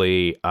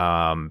actually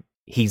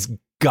he's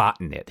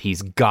gotten it.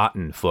 He's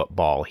gotten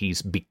football.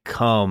 He's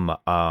become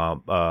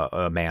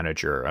a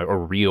manager, a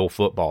real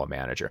football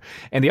manager.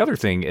 And the other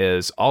thing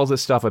is all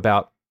this stuff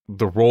about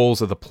the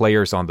roles of the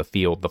players on the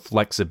field, the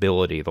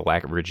flexibility, the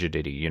lack of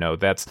rigidity.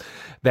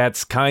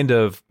 That's kind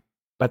of,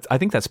 I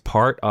think that's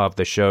part of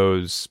the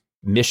show's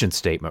mission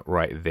statement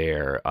right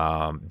there.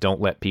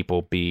 Don't let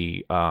people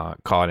be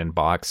caught in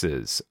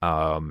boxes,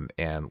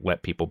 and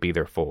let people be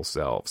their full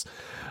selves.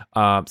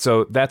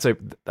 So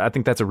I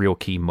think that's a real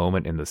key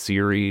moment in the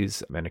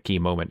series and a key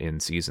moment in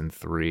season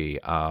 3.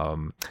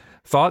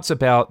 Thoughts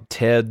about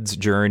Ted's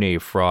journey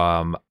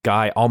from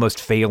guy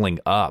almost failing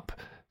up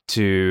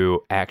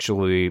to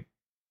actually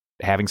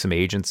having some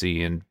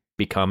agency and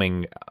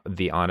becoming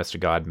the honest to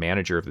God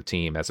manager of the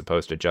team, as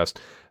opposed to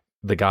just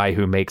the guy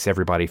who makes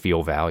everybody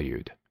feel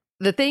valued.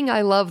 The thing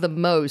I love the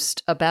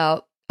most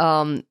about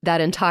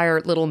that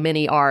entire little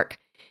mini arc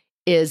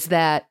is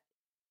that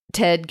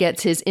Ted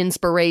gets his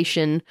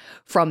inspiration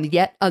from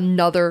yet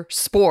another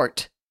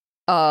sport.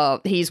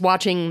 He's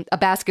watching a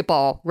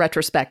basketball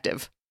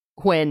retrospective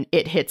when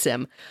it hits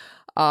him.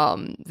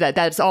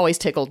 That's always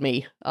tickled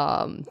me.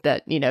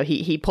 That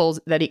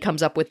he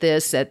comes up with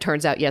this. It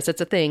turns out, yes,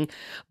 it's a thing,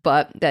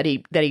 but that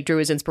he drew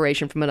his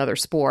inspiration from another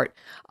sport.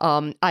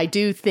 I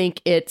do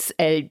think it's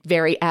a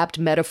very apt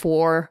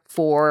metaphor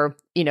for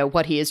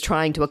what he is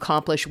trying to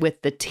accomplish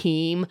with the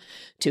team,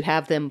 to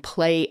have them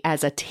play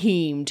as a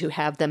team, to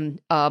have them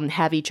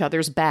have each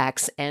other's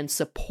backs and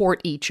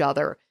support each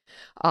other.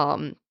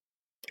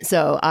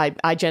 So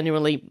I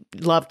genuinely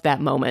loved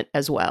that moment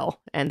as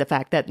well. And the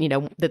fact that,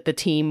 that the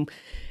team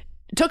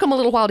took them a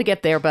little while to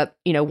get there, but,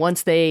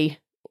 once they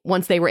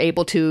were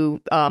able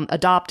to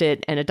adopt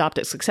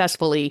it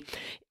successfully,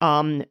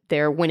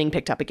 their winning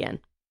picked up again.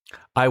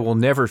 I will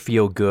never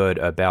feel good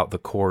about the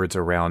cords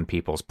around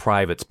people's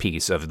privates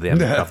piece of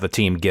the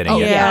team getting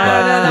it.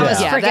 Yeah, that was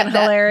freaking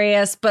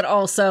hilarious, but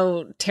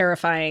also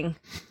terrifying.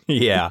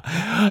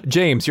 Yeah.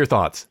 James, your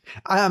thoughts?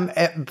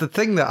 The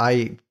thing that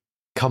I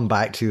come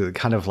back to,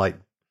 kind of like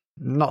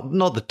not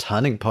the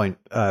turning point,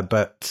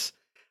 but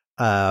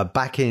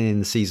back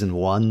in season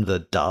 1, the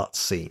darts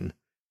scene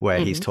where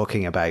he's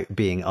talking about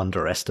being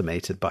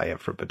underestimated by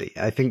everybody.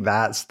 I think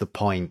that's the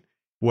point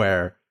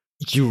where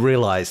you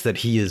realize that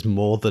he is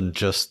more than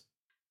just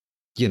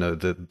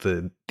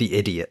the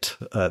idiot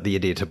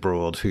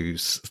abroad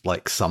who's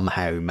like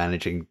somehow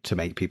managing to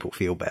make people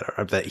feel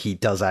better. That he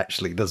does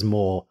actually, there's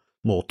more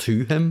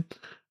to him.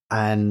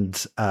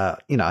 And, I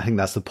think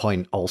that's the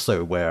point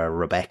also where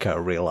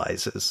Rebecca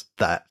realizes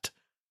that,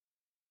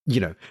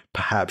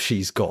 perhaps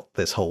she's got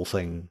this whole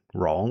thing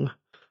wrong.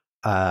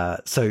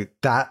 So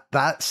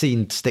that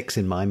scene sticks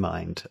in my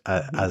mind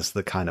as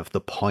the kind of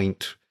the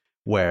point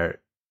where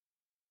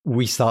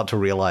we start to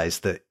realize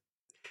that,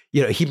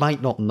 he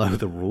might not know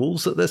the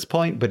rules at this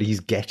point, but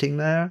he's getting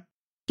there.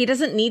 He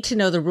doesn't need to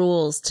know the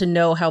rules to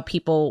know how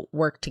people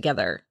work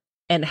together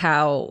and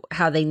how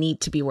they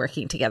need to be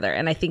working together.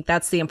 And I think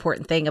that's the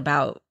important thing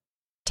about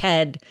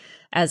Ted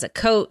as a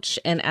coach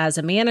and as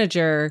a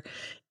manager.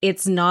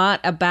 It's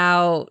not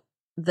about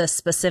the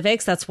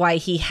specifics. That's why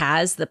he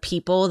has the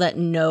people that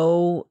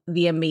know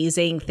the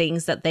amazing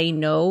things that they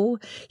know.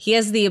 He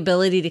has the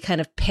ability to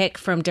kind of pick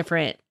from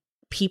different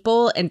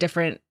people and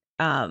different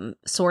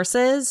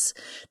sources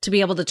to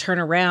be able to turn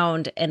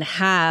around and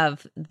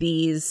have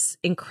these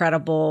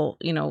incredible,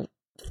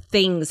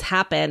 things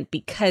happen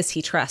because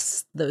he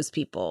trusts those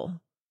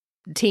people.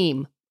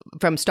 Team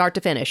from start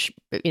to finish.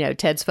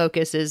 Ted's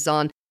focus is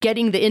on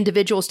getting the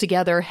individuals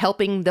together,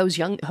 helping those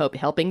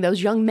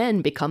young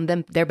men become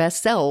their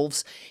best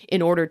selves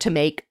in order to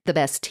make the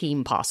best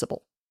team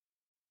possible.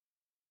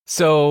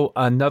 So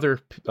another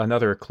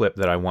clip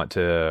that I want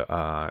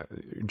to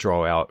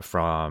draw out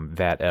from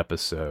that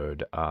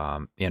episode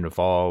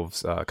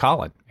involves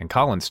Colin and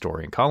Colin's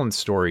story. And Colin's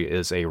story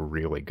is a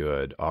really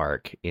good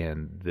arc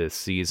in this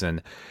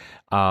season.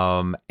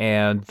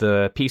 And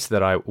the piece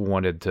that I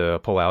wanted to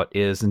pull out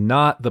is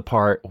not the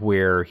part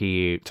where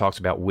he talks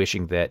about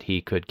wishing that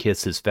he could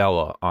kiss his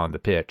fella on the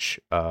pitch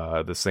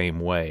the same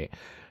way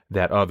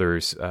that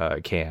others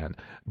can,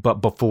 but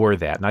before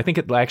that. And I think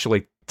it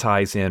actually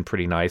ties in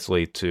pretty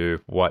nicely to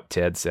what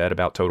Ted said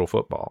about Total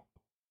Football.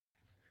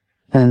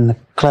 And the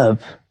club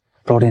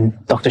brought in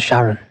Dr.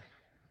 Sharon.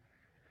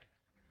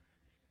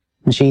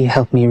 And she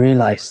helped me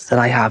realize that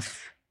I have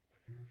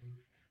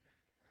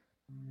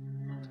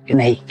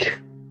an ache.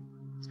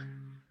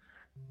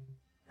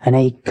 An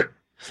ache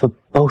for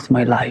both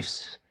my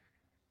lives.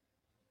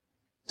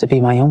 To be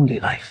my only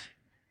life.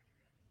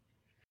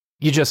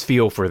 You just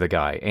feel for the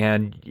guy,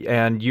 and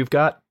you've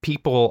got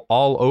people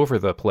all over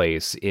the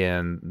place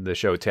in the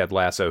show Ted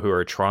Lasso who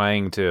are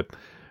trying to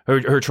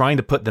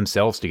put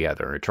themselves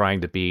together, or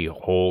trying to be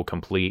whole,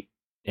 complete,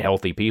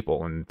 healthy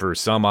people. And for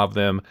some of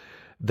them,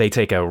 they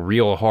take a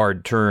real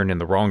hard turn in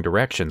the wrong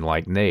direction,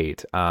 like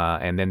Nate.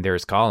 And then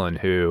there's Colin,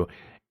 who,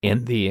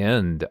 in the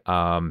end,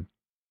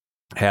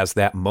 has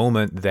that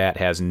moment that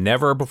has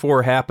never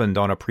before happened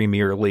on a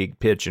Premier League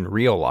pitch in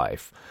real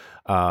life.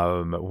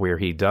 Where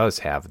he does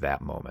have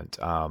that moment.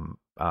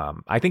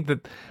 I think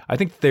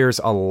there's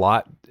a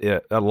lot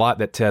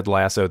that Ted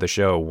Lasso, the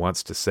show,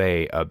 wants to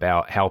say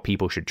about how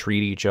people should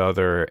treat each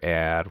other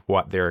and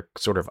what their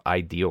sort of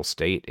ideal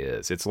state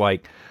is. It's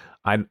like,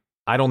 I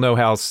don't know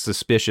how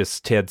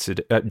suspicious Jason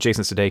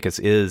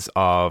Sudeikis is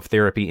of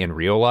therapy in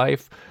real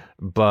life,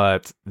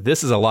 but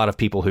this is a lot of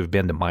people who've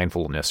been to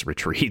mindfulness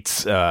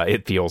retreats.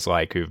 It feels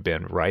like, who've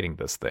been writing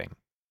this thing.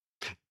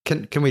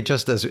 Can we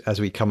just,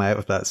 as we come out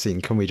of that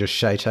scene, can we just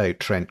shout out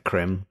Trent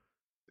Krim,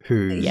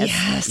 who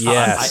yes.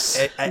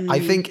 I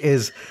think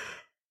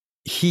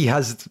he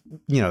has,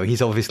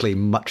 he's obviously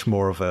much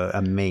more of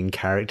a main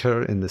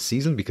character in the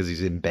season because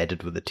he's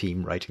embedded with the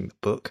team writing the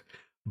book.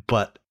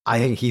 But I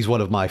think he's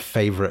one of my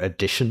favorite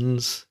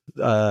additions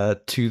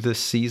to this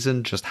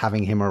season, just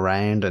having him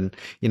around, and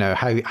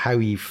how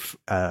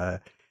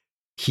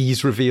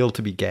he's revealed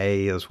to be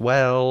gay as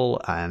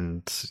well,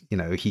 and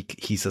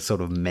he's a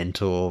sort of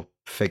mentor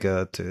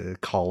figure to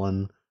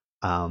Colin,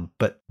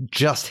 but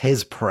just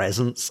his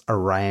presence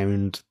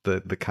around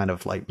the kind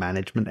of like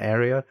management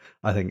area,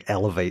 I think,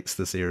 elevates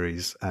the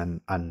series,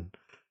 and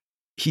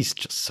he's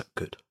just so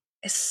good.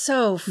 It's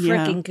so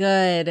freaking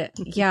good.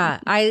 Yeah.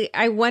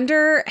 I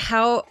wonder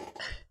how,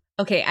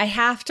 I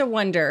have to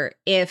wonder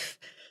if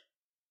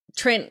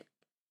Trent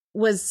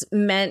was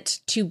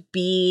meant to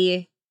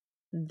be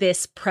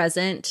this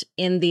present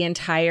in the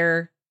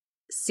entire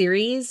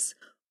series,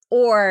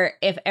 or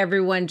if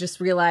everyone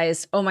just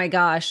realized, oh my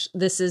gosh,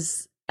 this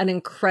is an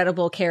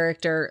incredible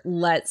character.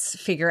 Let's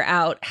figure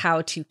out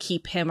how to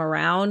keep him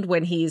around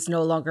when he's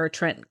no longer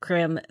Trent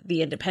Krim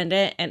the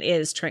Independent and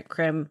is Trent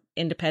Krim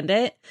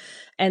Independent,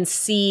 and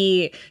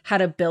see how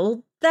to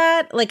build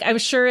that. Like, I'm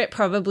sure it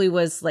probably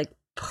was like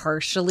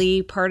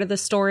partially part of the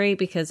story,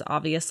 because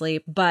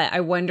obviously, but I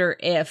wonder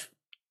if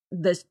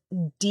this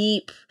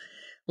deep,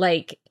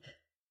 like,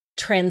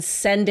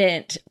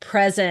 transcendent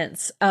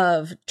presence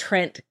of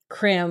Trent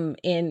Krim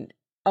in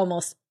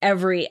almost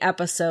every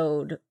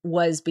episode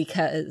was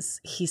because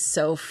he's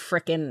so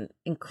freaking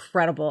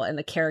incredible, and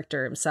the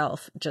character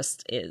himself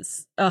just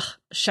is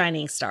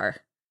shining star.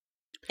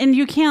 And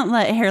you can't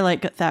let a hair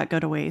like that go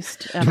to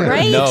waste, ever.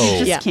 Right? No.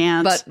 You just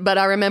can't. But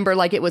I remember,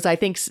 like, it was, I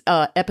think,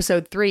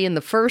 episode 3 in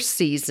the first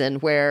season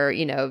where,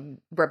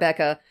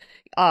 Rebecca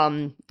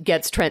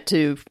gets Trent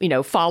to,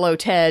 follow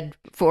Ted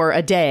for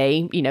a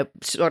day,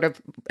 sort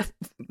of,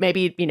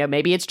 maybe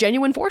it's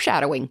genuine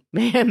foreshadowing.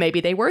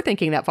 Maybe they were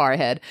thinking that far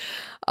ahead.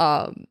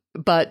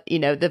 But,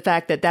 the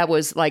fact that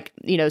was like,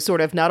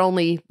 sort of not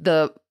only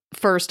the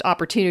first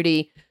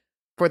opportunity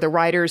for the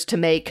writers to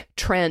make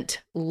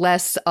Trent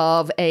less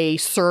of a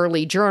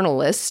surly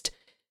journalist,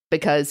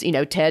 because,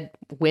 Ted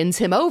wins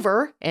him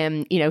over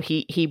and,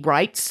 he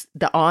writes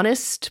the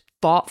honest,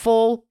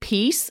 thoughtful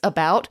piece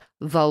about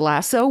the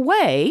Lasso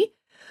way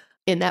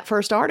in that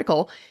first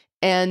article.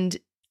 And,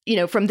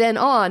 from then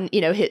on,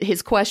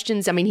 his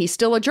questions, I mean, he's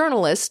still a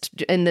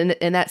journalist in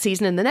that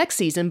season and the next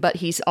season, but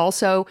he's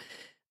also,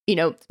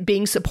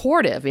 being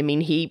supportive. I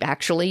mean, he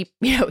actually,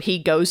 he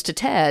goes to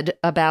Ted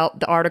about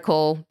the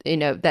article,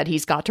 that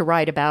he's got to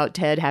write about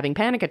Ted having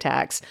panic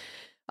attacks,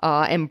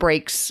 and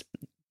breaks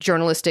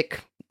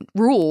journalistic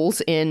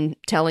rules in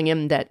telling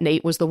him that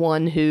Nate was the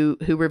one who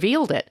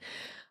revealed it.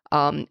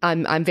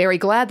 I'm very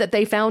glad that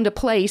they found a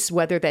place,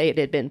 whether it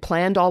had been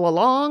planned all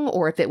along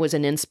or if it was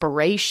an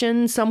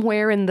inspiration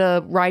somewhere in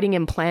the writing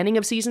and planning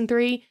of season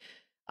 3.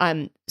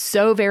 I'm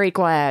so very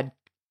glad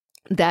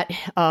that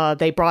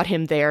they brought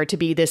him there to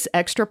be this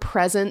extra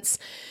presence,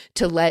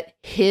 to let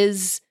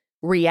his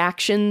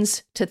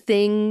reactions to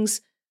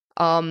things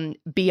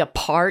be a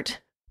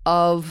part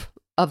of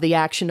the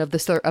action of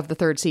the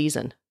third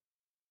season,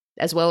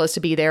 as well as to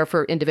be there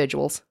for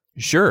individuals.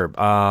 Sure.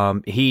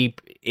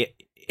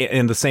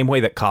 In the same way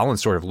that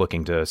Colin's sort of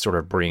looking to sort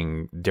of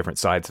bring different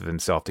sides of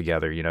himself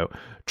together,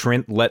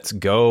 Trent lets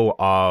go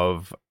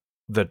of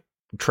the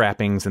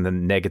trappings and the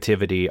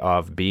negativity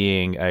of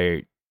being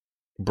a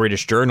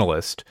British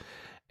journalist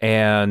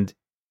and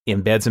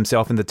embeds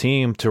himself in the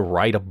team to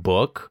write a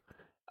book,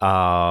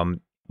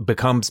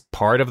 becomes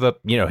part of the,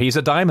 he's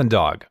a diamond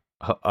dog,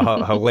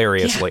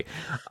 hilariously.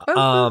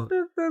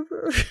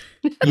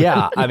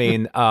 Yeah, I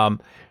mean,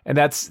 and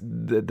that's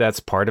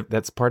part of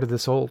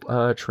this whole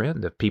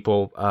trend of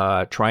people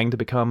trying to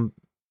become,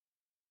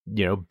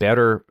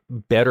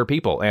 better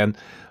people. And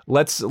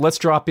let's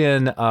drop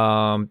in.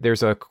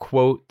 There's a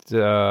quote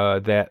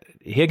that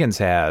Higgins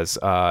has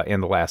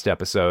in the last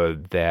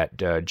episode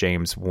that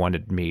James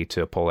wanted me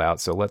to pull out.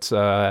 So let's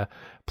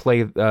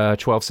play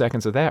 12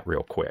 seconds of that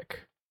real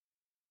quick.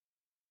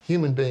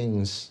 Human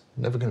beings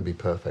never going to be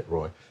perfect,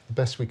 Roy. The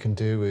best we can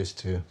do is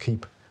to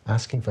keep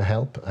asking for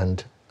help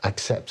and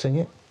accepting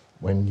it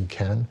when you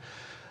can.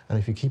 And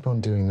if you keep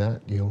on doing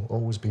that, you'll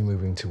always be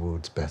moving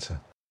towards better.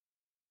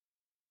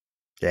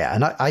 Yeah,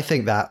 and I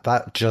think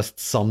that just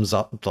sums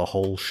up the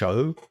whole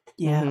show.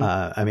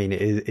 Yeah. I mean,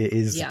 it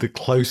is the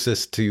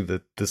closest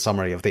to the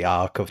summary of the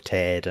arc of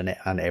Ted and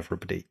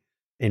everybody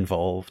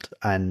involved.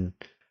 And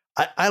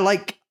I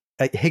like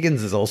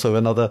Higgins is also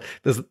another.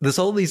 There's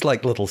all these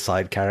like little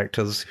side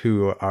characters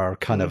who are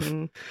kind of.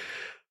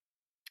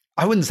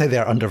 I wouldn't say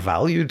they're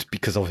undervalued,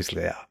 because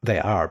obviously they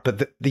are,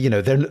 but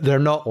they're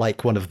not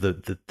like one of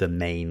the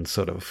main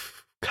sort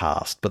of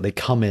cast, but they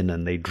come in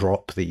and they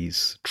drop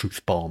these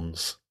truth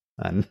bombs.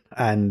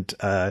 And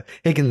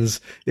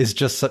Higgins is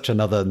just such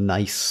another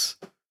nice,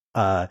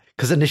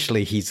 because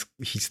initially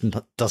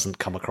doesn't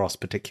come across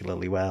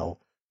particularly well,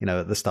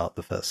 at the start of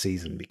the first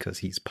season, because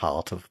he's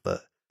part of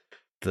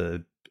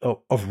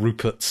of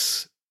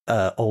Rupert's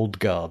old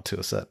guard to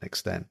a certain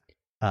extent.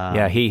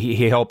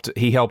 He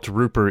helped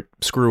Rupert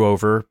screw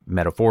over,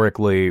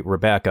 metaphorically,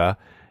 Rebecca,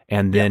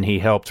 and then he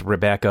helped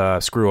Rebecca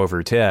screw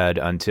over Ted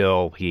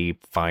until he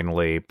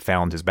finally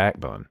found his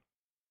backbone.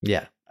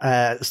 Yeah.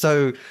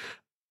 So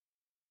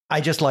I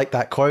just like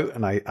that quote,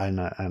 and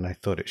I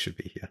thought it should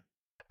be here.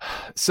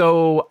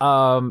 So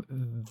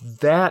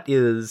that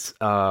is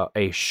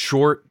a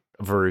short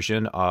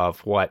version of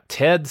what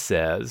Ted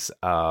says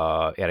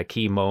at a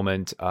key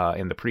moment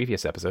in the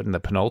previous episode, in the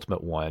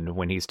penultimate one,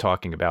 when he's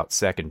talking about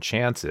second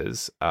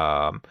chances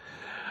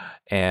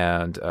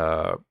and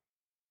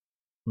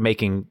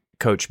making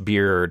Coach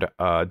Beard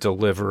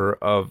deliver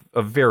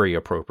a very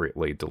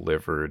appropriately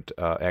delivered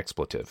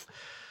expletive.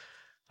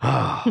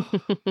 I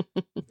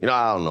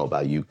don't know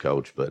about you,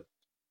 Coach, but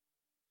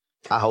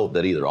I hope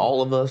that either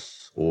all of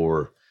us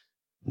or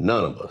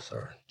none of us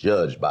are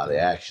judged by the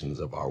actions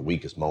of our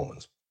weakest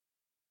moments,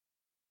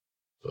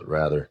 but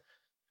rather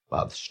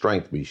by the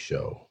strength we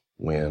show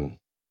when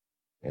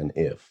and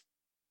if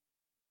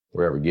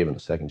we're ever given a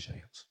second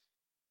chance.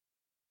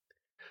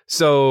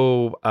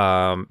 So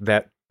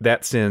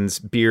that sends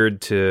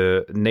Beard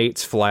to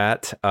Nate's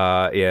flat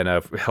in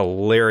a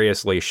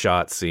hilariously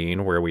shot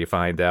scene where we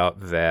find out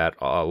that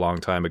a long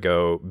time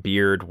ago,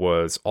 Beard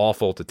was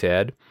awful to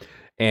Ted.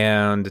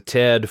 And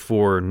Ted,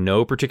 for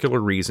no particular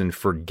reason,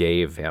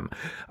 forgave him.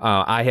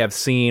 I have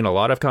seen a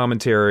lot of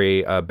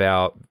commentary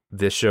about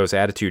this show's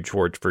attitude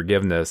towards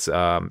forgiveness.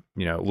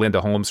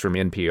 Linda Holmes from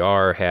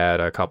NPR had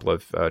a couple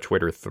of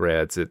Twitter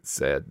threads. It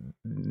said,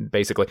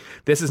 basically,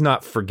 this is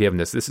not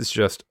forgiveness. This is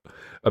just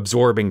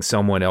absorbing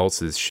someone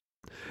else's shit.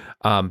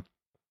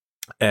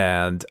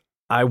 And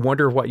I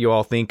wonder what you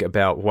all think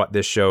about what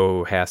this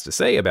show has to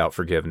say about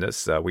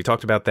forgiveness. We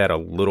talked about that a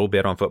little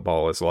bit on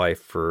Football is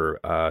Life for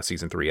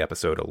season 3,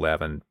 episode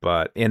 11.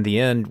 But in the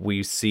end,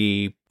 we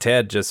see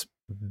Ted just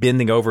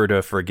bending over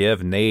to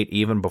forgive Nate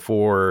even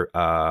before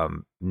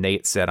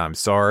Nate said, "I'm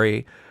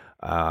sorry."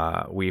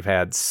 We've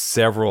had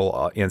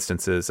several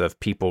instances of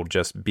people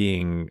just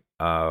being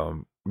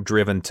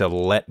driven to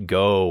let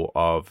go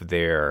of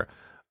their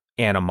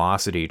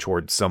animosity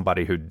towards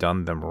somebody who'd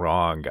done them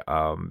wrong.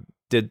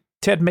 Did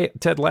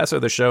Ted Lasso,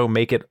 the show,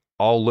 make it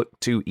all look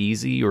too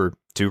easy or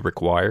too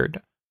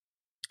required?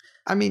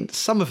 I mean,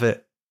 some of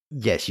it,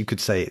 yes, you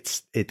could say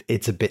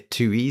it's a bit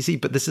too easy,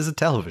 but this is a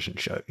television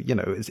show. You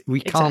know,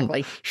 we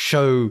can't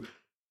show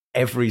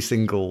every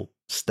single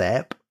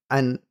step.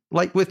 And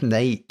like with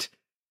Nate,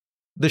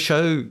 the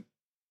show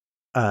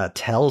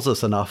tells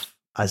us enough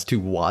as to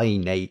why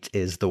Nate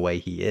is the way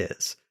he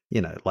is.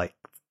 You know, like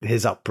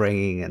his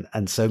upbringing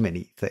and so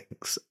many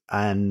things.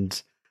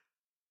 And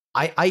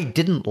I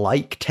didn't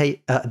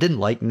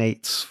like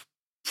Nate's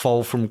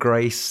fall from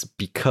grace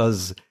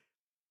because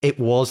it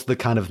was the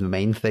kind of the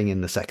main thing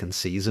in the second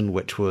season,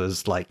 which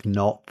was like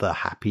not the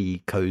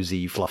happy,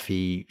 cozy,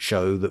 fluffy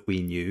show that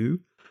we knew.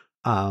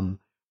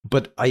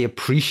 But I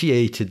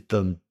appreciated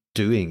them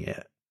doing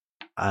it.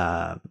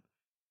 I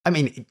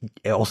mean,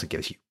 it also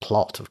gives you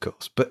plot, of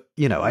course, but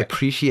you know, I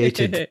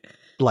appreciated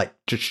like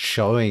just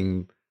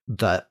showing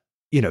that,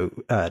 you know,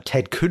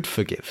 Ted could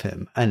forgive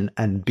him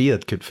and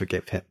Beard could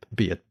forgive him,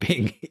 Beard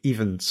being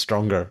even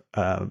stronger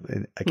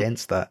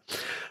against that.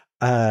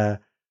 I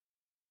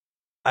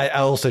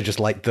also just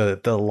like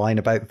the line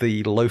about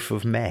the loaf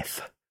of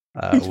meth,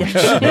 which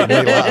made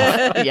me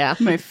laugh. Yeah,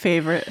 my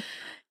favorite.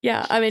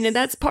 Yeah, I mean, and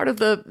that's part of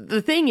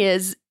the thing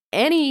is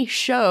any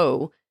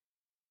show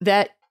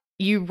that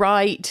you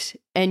write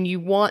and you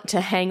want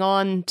to hang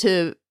on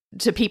to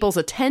people's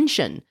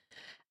attention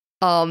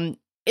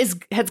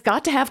has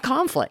got to have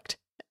conflict.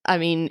 I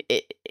mean,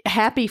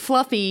 happy,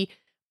 fluffy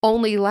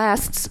only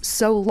lasts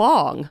so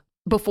long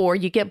before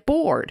you get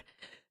bored.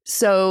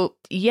 So,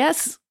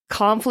 yes,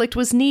 conflict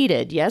was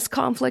needed. Yes,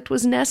 conflict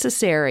was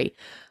necessary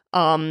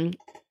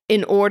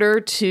in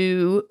order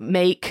to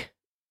make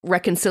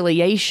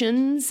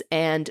reconciliations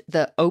and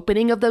the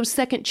opening of those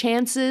second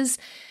chances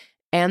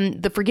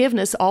and the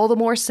forgiveness all the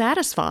more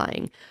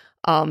satisfying.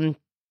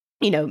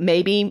 You know,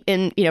 maybe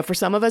for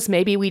some of us,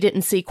 maybe we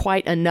didn't see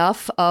quite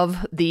enough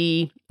of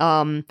the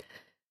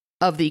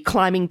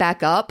climbing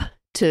back up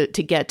to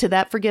get to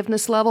that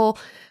forgiveness level,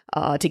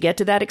 to get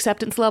to that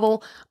acceptance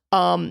level.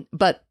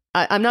 But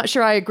I'm not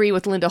sure I agree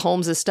with Linda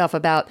Holmes' stuff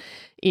about,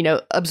 you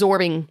know,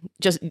 absorbing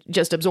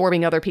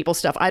other people's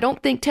stuff. I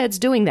don't think Ted's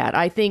doing that.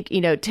 I think,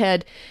 you know,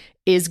 Ted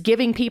is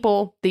giving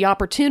people the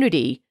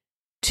opportunity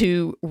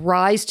to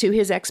rise to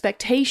his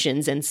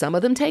expectations, and some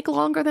of them take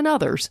longer than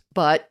others.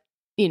 But,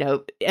 you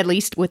know, at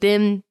least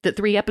within the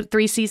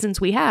three seasons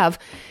we have,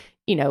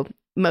 you know,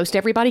 most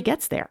everybody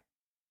gets there.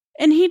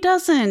 And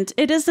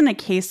it isn't a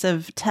case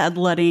of Ted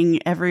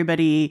letting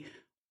everybody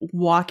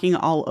walking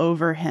all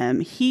over him.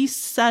 He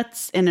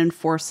sets and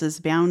enforces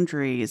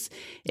boundaries.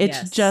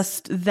 It's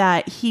just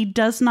that he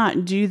does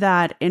not do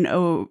that in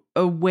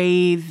a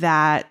way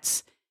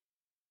that,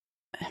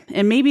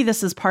 and maybe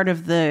this is part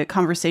of the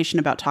conversation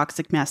about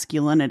toxic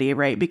masculinity,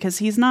 right? Because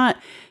he's not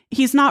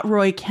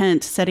Roy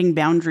Kent setting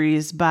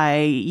boundaries by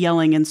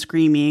yelling and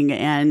screaming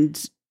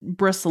and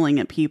bristling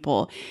at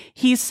people.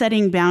 He's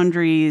setting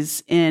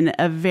boundaries in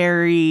a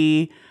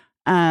very,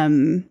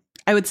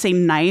 I would say,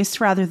 nice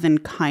rather than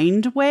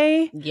kind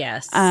way.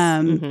 Yes.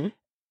 And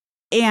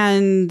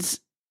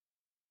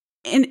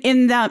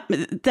in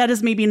that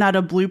is maybe not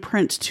a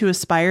blueprint to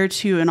aspire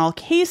to in all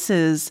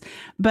cases,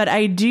 but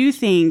I do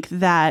think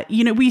that,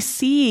 you know, we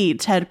see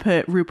Ted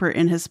put Rupert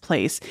in his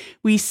place.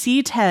 We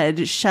see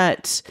Ted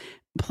shut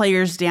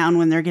players down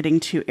when they're getting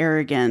too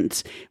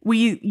arrogant.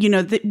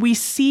 We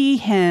see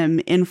him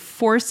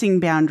enforcing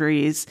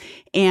boundaries,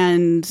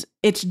 and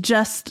it's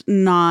just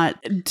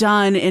not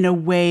done in a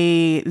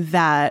way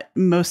that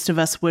most of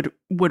us would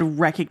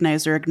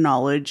recognize or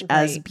acknowledge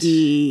as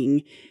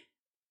being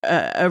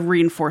a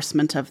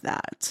reinforcement of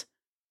that.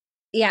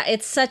 Yeah,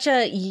 it's such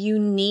a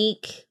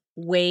unique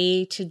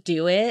way to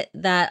do it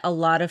that a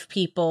lot of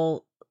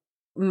people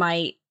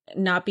might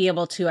not be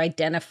able to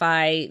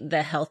identify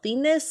the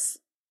healthiness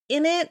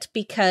in it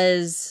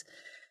because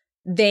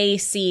they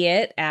see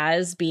it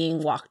as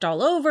being walked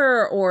all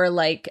over, or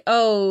like,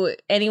 oh,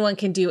 anyone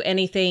can do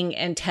anything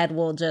and Ted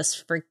will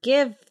just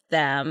forgive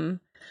them.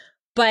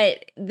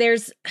 But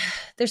there's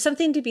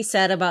something to be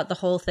said about the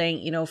whole thing,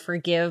 you know,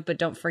 forgive but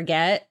don't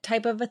forget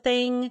type of a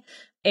thing,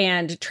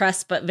 and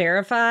trust but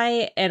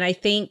verify. And I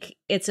think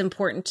it's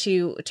important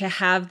to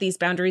have these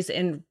boundaries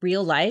in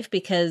real life,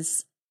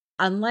 because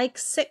unlike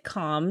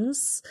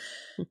sitcoms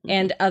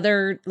and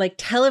other like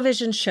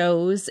television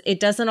shows, it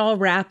doesn't all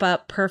wrap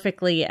up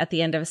perfectly at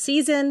the end of a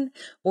season,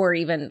 or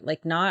even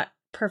like not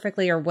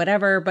perfectly or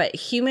whatever, but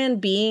human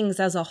beings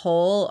as a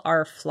whole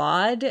are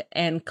flawed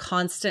and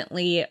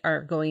constantly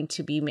are going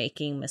to be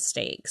making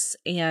mistakes.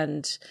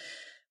 And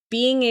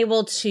being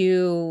able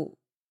to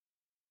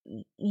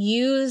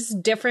use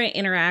different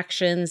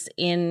interactions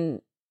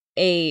in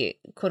a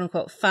quote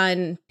unquote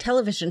fun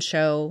television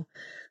show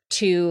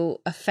to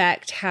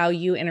affect how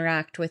you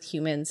interact with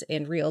humans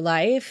in real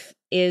life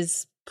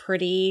is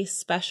pretty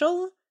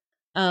special,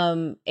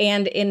 and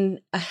in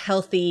a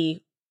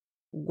healthy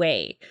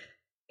way.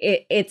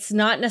 It's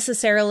not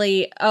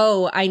necessarily,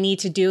 oh, I need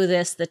to do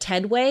this the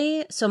Ted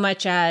way, so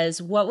much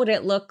as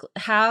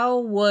how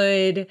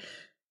would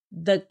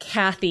the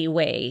Kathy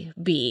way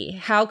be?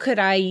 How could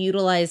I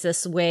utilize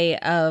this way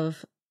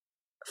of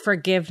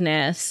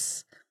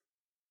forgiveness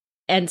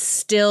and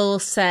still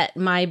set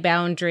my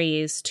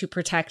boundaries to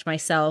protect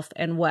myself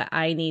and what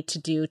I need to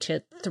do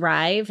to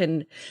thrive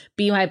and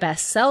be my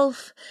best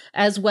self,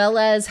 as well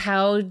as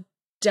how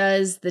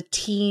does the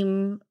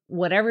team,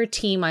 whatever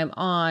team I'm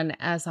on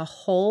as a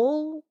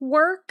whole,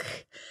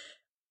 work,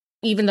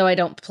 even though I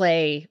don't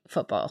play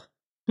football.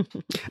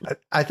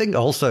 I think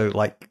also,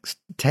 like,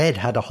 Ted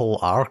had a whole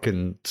arc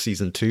in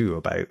season 2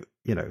 about,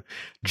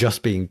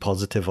 just being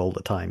positive all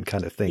the time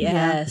kind of thing.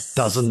 Yes.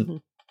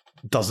 Doesn't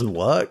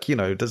work,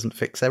 doesn't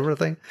fix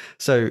everything.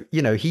 So,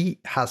 he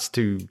has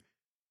to,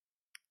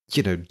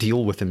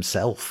 deal with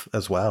himself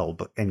as well,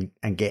 but and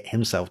get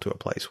himself to a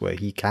place where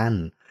he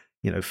can,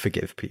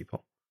 forgive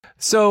people.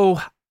 So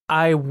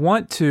I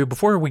want to,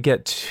 before we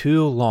get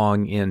too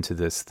long into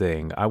this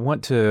thing, I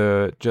want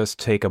to just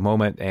take a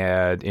moment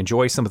and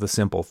enjoy some of the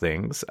simple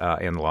things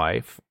in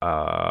life,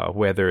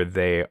 whether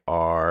they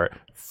are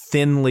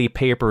thinly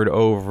papered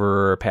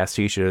over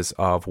pastiches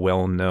of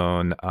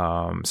well-known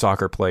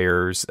soccer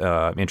players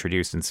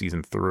introduced in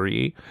season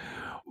 3.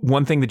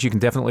 One thing that you can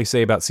definitely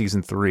say about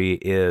season 3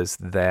 is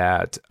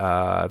that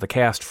the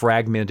cast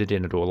fragmented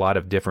into a lot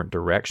of different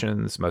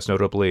directions, most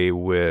notably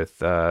with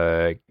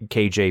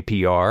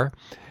KJPR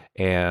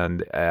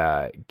and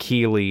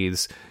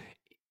Keely's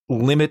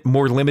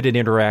more limited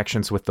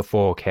interactions with the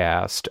full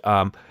cast.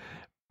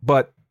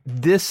 But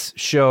this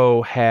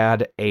show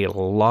had a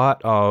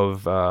lot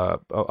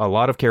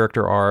of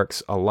character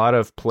arcs, a lot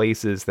of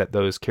places that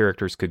those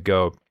characters could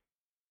go.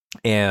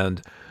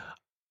 And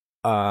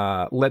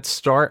let's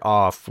start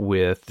off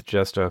with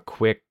just a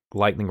quick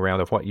lightning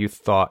round of what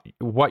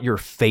your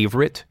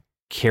favorite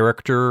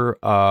character,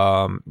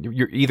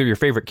 either your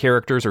favorite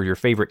characters or your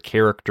favorite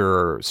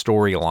character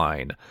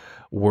storyline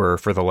were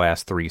for the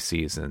last 3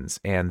 seasons.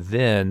 And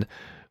then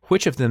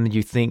which of them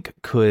you think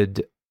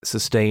could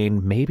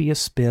sustain maybe a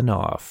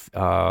spinoff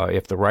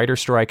if the writer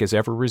strike is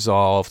ever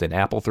resolved and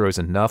Apple throws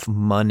enough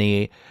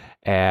money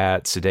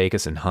at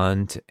Sudeikis and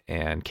Hunt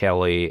and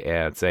Kelly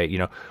and say,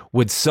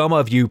 would some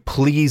of you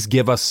please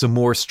give us some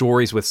more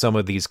stories with some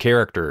of these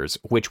characters?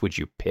 Which would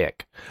you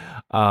pick?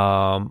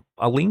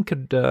 Aline,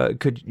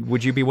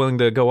 would you be willing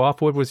to go off?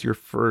 What was your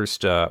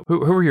first? Who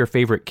were your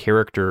favorite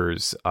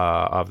characters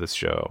of this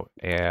show,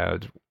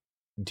 and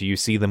do you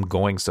see them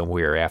going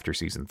somewhere after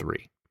season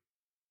 3?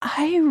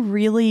 I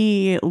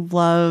really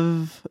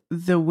love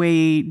the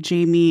way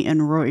Jamie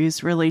and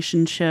Roy's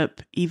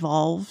relationship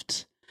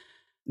evolved.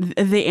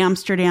 The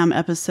Amsterdam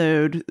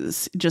episode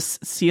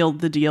just sealed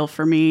the deal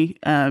for me.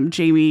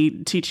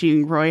 Jamie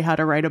teaching Roy how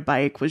to ride a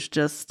bike was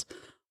just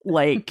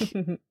like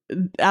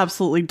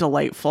absolutely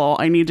delightful.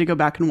 I need to go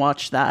back and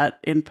watch that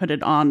and put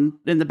it on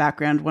in the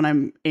background when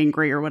I'm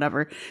angry or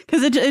whatever,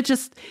 because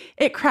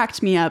it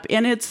cracked me up.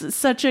 And it's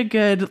such a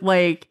good,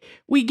 like,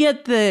 we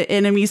get the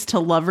enemies to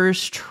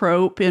lovers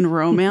trope in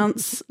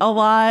romance a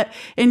lot,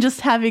 and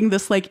just having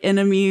this like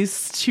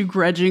enemies to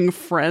grudging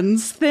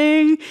friends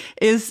thing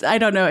is, I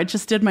don't know, it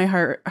just did my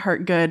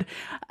heart good.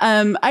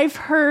 I've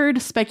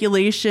heard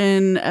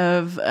speculation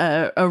of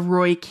a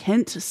Roy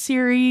Kent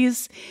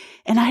series,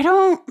 and I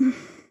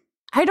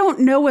don't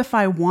know if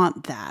I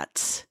want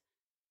that.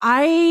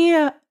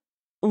 I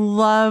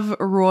love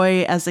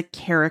Roy as a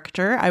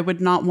character. I would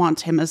not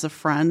want him as a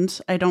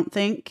friend, I don't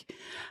think.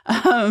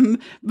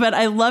 But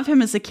I love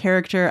him as a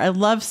character. I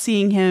love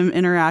seeing him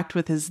interact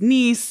with his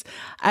niece.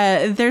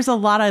 There's a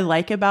lot I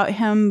like about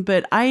him,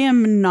 but I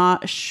am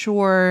not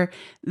sure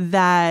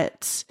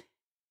that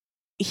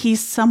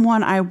he's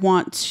someone I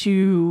want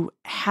to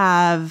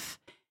have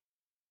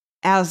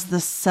as the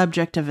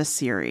subject of a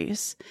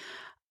series.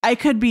 I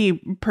could be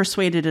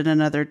persuaded in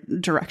another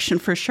direction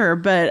for sure,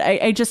 but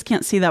I just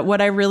can't see that.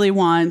 What I really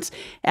want,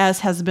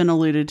 as has been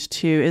alluded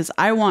to, is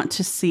I want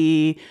to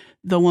see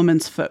the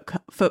women's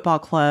football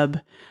club,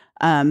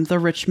 the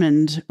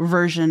Richmond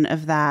version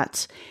of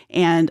that.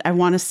 And I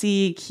want to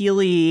see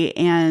Keely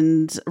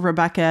and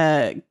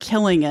Rebecca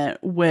killing it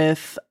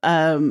with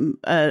a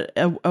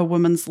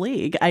women's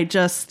league. I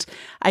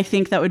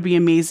think that would be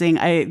amazing.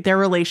 Their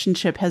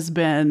relationship has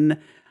been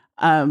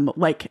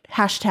like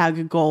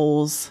hashtag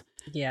goals.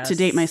 Yes. To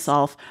date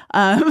myself,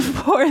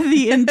 for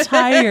the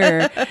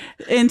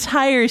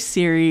entire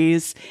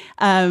series.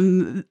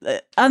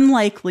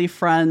 Unlikely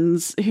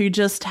friends who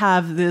just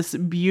have this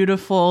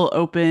beautiful,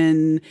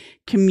 open,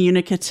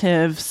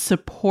 communicative,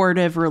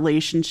 supportive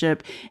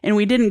relationship. And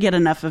we didn't get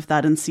enough of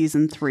that in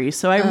season 3.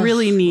 So I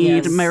really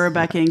need my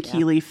Rebecca and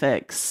Keely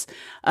fix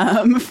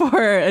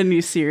for a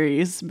new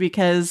series,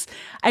 because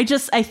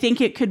I think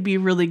it could be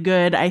really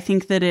good. I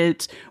think that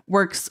it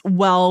works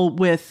well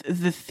with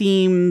the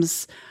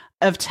themes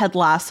of Ted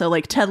Lasso,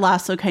 like Ted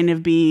Lasso kind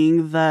of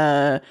being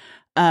the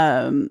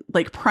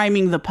like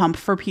priming the pump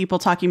for people,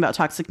 talking about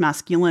toxic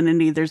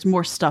masculinity. There's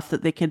more stuff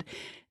that they could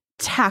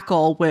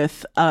tackle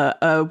with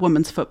a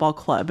women's football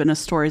club and a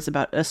story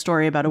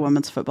about a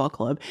women's football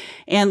club.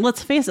 And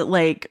let's face it,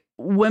 like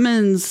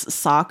women's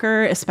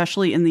soccer,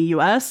 especially in the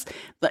US,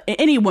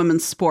 any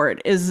women's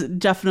sport is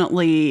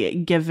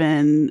definitely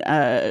given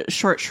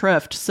short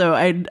shrift. So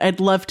I'd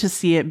love to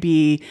see it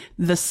be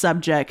the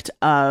subject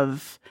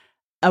of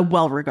a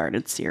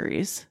well-regarded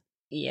series.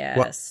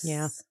 Yes.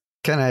 Yeah.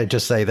 Can I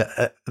just say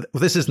that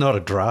this is not a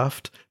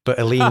draft, but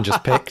Aline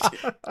just picked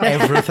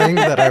everything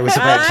that I was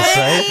about to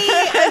say.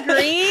 I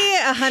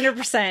agree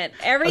 100%.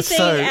 Everything,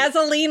 as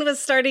Aline was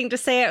starting to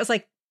say, I was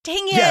like,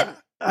 dang it. Yeah.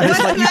 What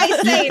can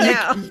I say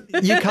now?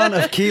 You can't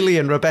have Keely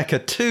and Rebecca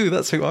too.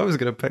 That's who I was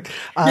going to pick.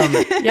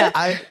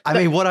 I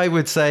mean, what I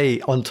would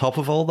say on top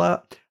of all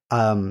that,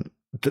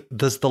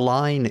 there's the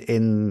line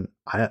in,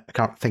 I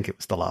can't think it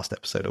was the last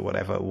episode or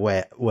whatever,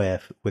 where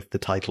with the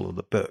title of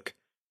the book,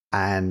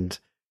 and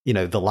you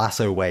know, the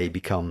Lasso way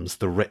becomes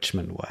the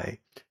Richmond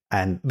way.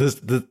 And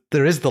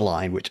there is the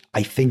line, which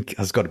I think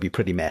has got to be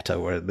pretty meta,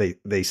 where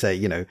they say,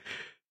 you know,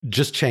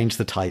 just change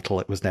the title.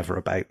 It was never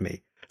about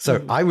me.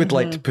 So I would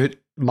like to put,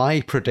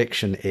 my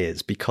prediction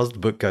is, because the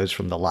book goes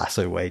from the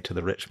Lasso way to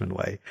the Richmond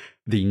way,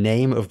 the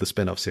name of the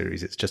spin-off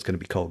series, it's just going to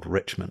be called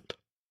Richmond.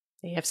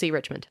 AFC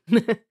Richmond.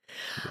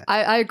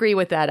 I agree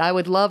with that. I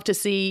would love to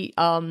see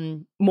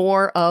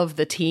more of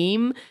the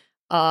team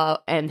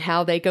and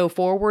how they go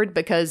forward,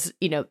 because,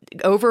 you know,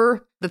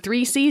 over the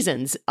 3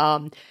 seasons,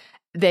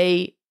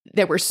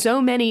 there were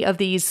so many of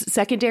these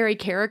secondary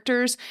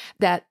characters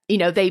that, you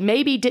know, they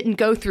maybe didn't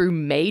go through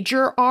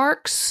major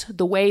arcs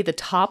the way the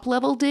top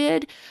level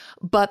did,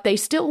 but they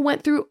still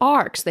went through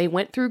arcs. They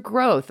went through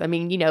growth. I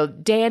mean, you know,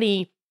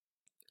 Danny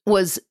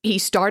he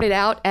started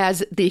out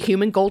as the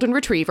human golden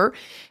retriever,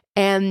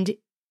 and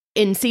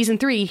in season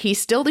 3,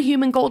 he's still the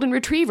human golden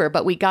retriever,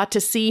 but we got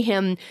to see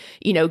him,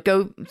 you know,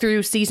 go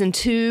through season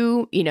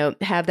 2, you know,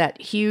 have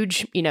that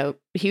huge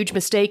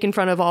mistake in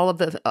front of all of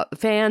the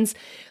fans,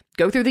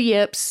 go through the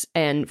yips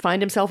and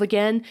find himself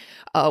again.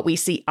 We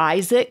see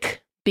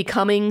Isaac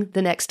becoming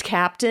the next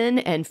captain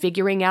and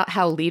figuring out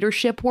how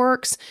leadership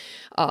works.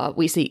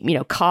 We see, you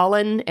know,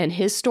 Colin and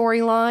his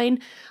storyline.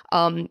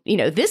 You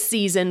know, this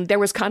season there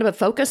was kind of a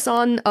focus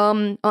on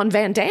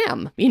Van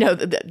Damme, you know,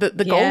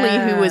 the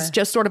goalie who was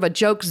just sort of a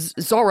joke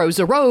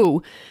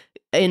Zorro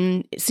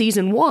in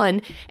season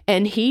 1,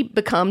 and he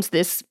becomes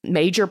this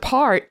major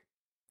part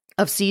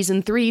of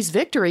season 3's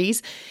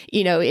victories,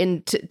 you know,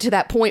 to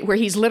that point where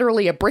he's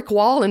literally a brick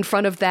wall in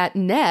front of that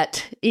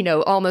net, you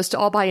know, almost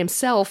all by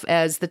himself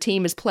as the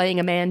team is playing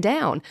a man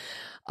down.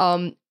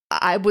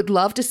 I would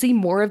love to see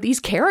more of these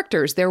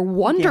characters. They're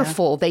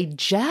wonderful. Yeah. They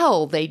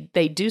gel. They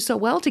do so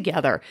well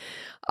together.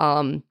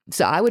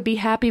 So I would be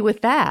happy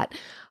with that.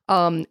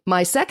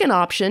 My second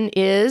option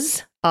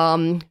is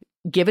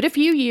give it a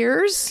few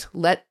years,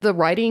 let the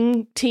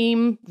writing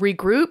team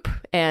regroup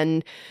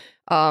and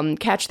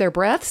catch their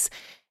breaths,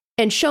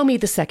 and show me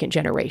the second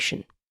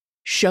generation.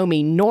 Show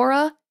me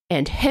Nora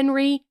and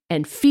Henry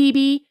and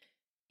Phoebe.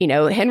 You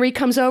know, Henry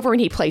comes over and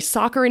he plays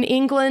soccer in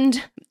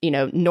England. You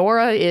know,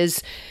 Nora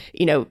is,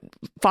 you know,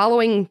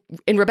 following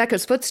in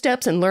Rebecca's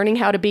footsteps and learning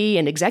how to be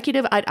an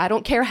executive. I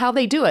don't care how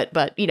they do it,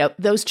 but, you know,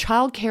 those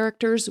child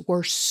characters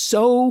were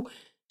so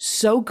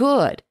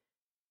good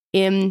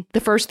in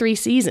the first 3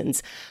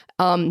 seasons.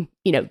 You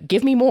know,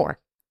 give me more.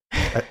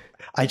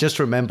 I just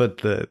remembered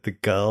the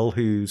girl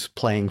who's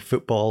playing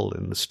football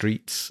in the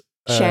streets.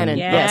 Shannon,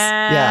 yes.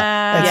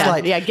 Yeah. It's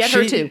like, get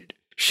her too.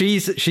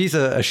 She's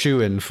a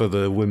shoo-in for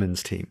the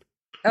women's team.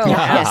 Oh,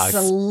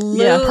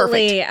 absolutely. Yeah,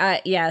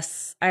 perfect.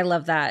 Yes, I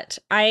love that.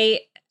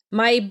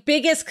 My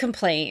biggest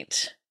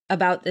complaint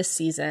about this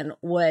season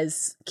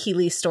was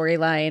Keely's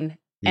storyline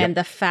and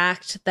the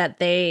fact that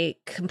they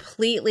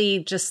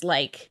completely just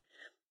like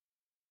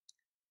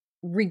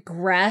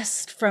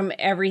regressed from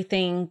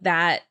everything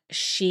that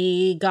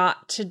she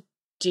got to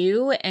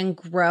do and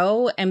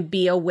grow and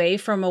be away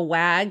from a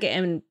WAG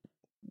and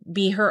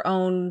be her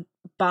own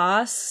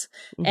boss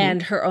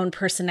and her own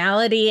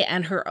personality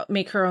and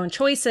make her own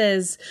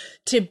choices,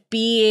 to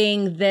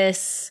being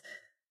this,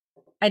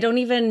 I don't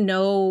even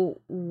know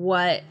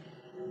what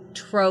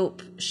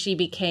trope she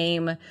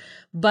became,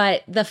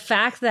 but the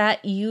fact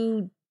that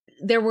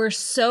there were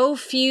so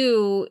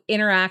few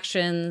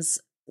interactions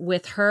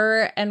with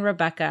her and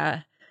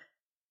Rebecca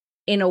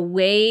in a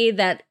way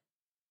that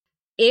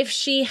if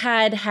she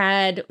had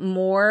had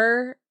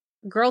more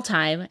girl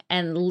time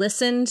and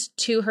listened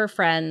to her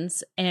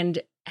friends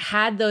and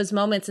had those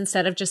moments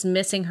instead of just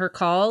missing her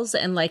calls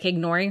and like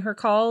ignoring her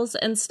calls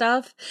and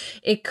stuff,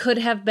 it could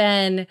have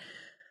been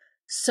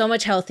so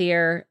much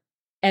healthier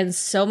and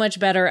so much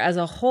better as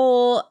a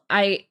whole.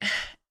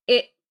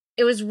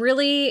 It was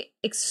really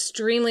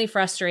extremely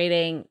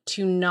frustrating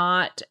to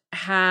not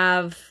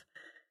have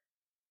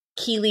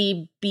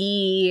Keely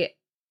be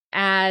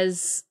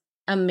as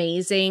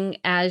amazing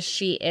as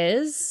she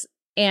is.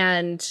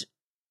 And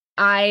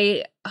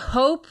I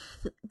hope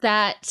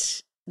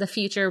that the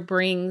future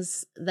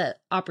brings the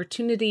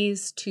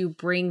opportunities to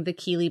bring the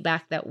Keely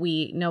back that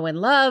we know and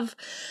love.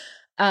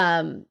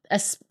 You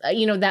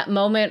know, that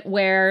moment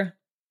where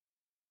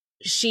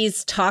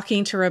she's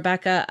talking to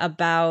Rebecca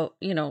about,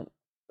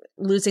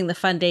 losing the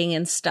funding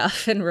and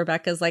stuff. And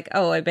Rebecca's like,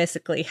 oh, I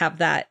basically have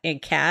that in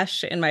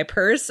cash in my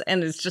purse.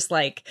 And it's just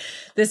like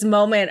this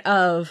moment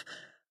of,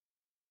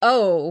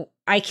 oh,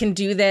 I can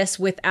do this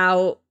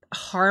without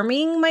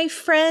harming my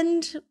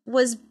friend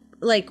was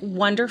like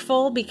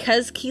wonderful,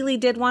 because Keeley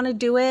did want to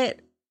do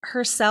it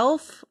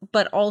herself,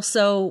 but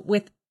also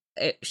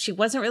she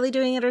wasn't really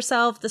doing it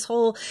herself. This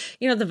whole,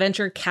 the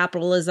venture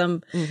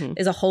capitalism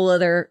is a whole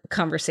other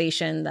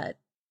conversation that,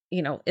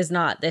 is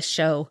not this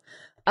show.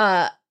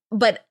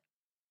 But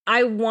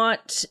I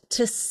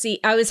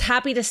was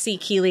happy to see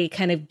Keeley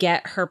kind of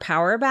get her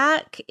power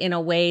back in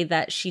a way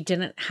that she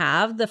didn't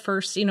have the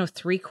first,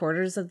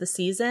 3/4 of the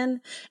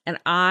season. And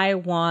I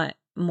want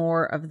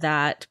more of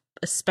that,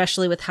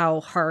 especially with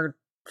how hard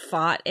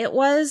fought it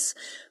was.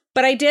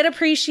 But I did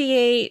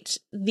appreciate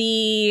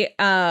the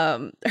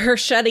her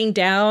shutting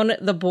down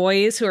the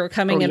boys who are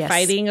coming and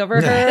fighting over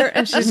her.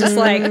 And she's just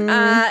like,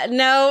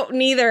 no,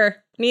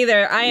 neither.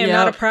 I am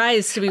not a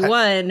prize to be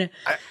won.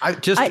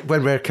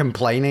 When we're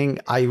complaining,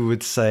 I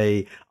would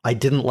say I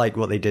didn't like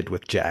what they did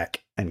with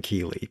Jack and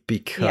Keeley,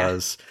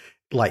 because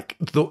like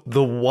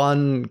the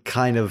one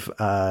kind of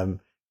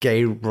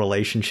gay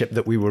relationship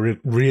that we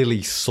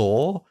really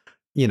saw,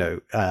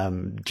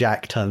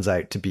 Jack turns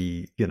out to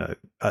be,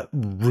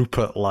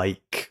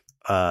 Rupert-like,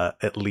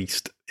 at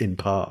least in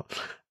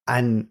part.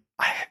 And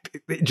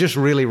it just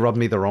really rubbed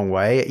me the wrong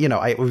way.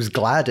 I was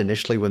glad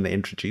initially when they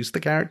introduced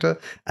the character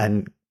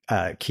and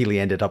Keeley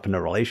ended up in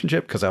a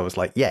relationship, because I was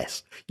like,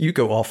 yes, you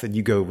go off and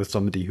you go with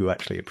somebody who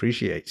actually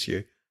appreciates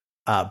you.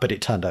 But it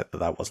turned out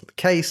that wasn't the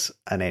case.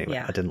 And anyway,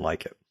 I didn't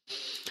like it.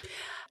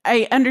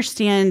 I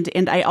understand.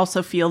 And I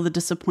also feel the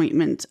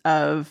disappointment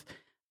of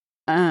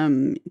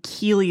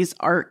Keeley's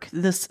arc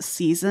this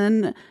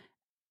season.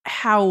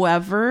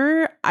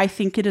 However, I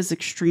think it is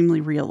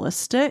extremely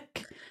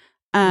realistic.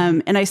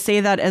 And I say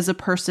that as a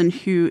person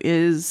who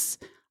is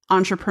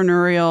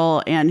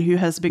entrepreneurial and who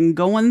has been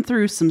going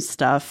through some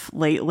stuff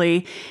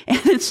lately. And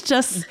it's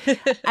just,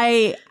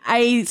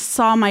 I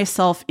saw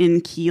myself in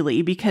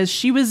Keeley, because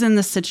she was in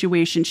the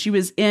situation. She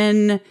was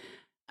in,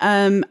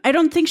 I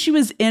don't think she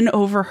was in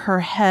over her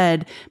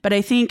head, but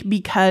I think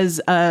because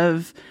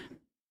of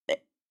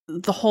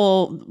the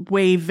whole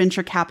way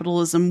venture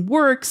capitalism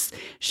works,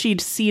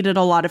 she'd ceded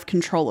a lot of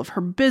control of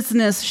her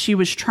business. She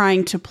was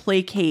trying to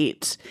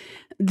placate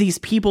these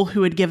people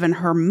who had given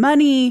her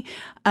money,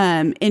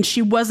 and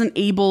she wasn't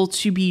able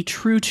to be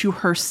true to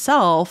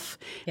herself,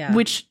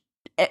 which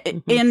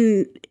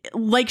in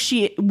like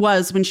she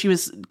was when she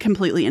was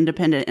completely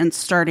independent and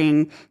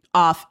starting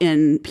off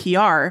in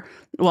PR,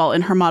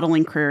 in her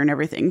modeling career and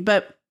everything.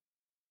 But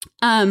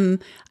I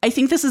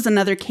think this is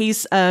another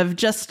case of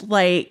just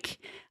like,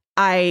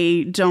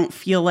 I don't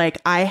feel like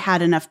I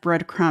had enough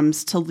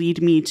breadcrumbs to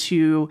lead me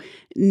to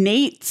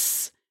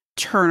Nate's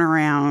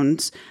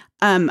turnaround.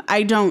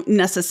 I don't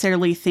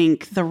necessarily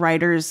think the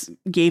writers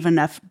gave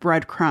enough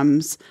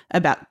breadcrumbs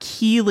about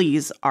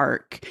Keeley's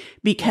arc,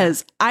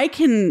 because I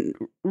can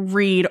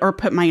read or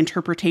put my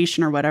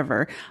interpretation or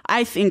whatever.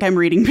 I think I'm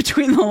reading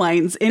between the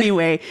lines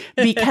anyway,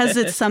 because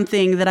it's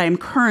something that I am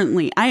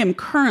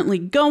currently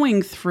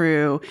going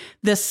through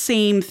the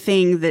same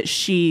thing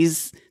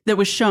that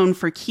was shown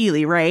for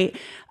Keeley, right?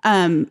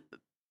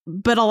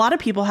 But a lot of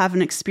people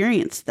haven't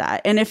experienced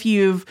that. And if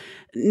you've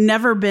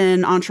never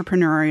been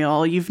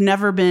entrepreneurial, you've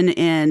never been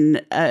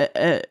in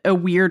a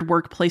weird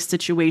workplace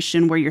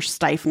situation where you're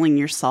stifling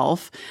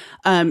yourself,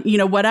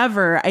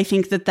 whatever, I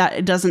think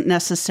that doesn't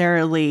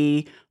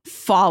necessarily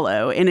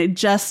follow. And it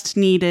just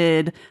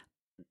needed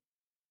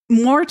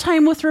more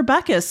time with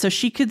Rebecca so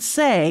she could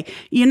say,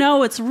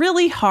 it's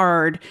really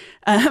hard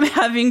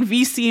having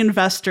VC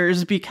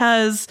investors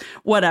because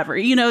whatever,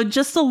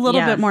 just a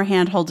little bit more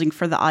hand-holding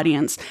for the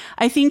audience.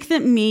 I think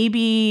that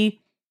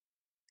maybe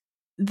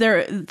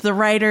the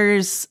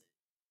writers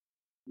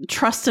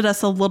trusted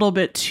us a little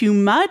bit too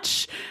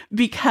much,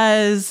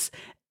 because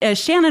as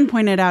Shannon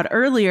pointed out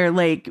earlier,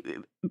 like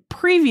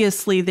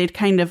previously they'd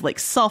kind of like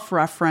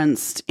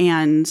self-referenced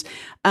and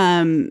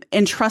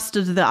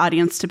trusted the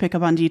audience to pick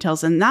up on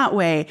details in that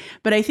way.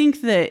 But I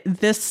think that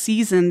this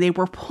season they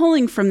were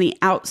pulling from the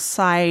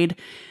outside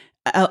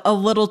a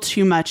little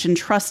too much and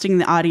trusting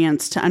the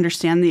audience to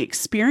understand the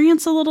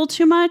experience a little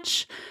too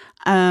much.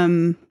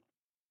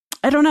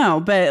 I don't know,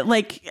 but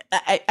like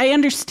I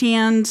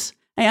understand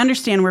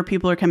where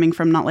people are coming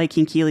from not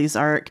liking Keeley's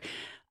arc.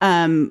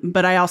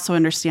 But I also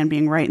understand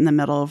being right in the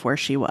middle of where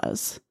she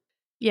was.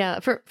 Yeah,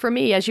 for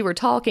me, as you were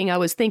talking, I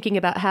was thinking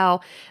about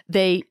how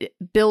they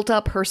built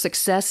up her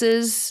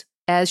successes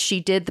as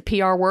she did the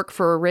PR work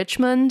for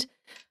Richmond,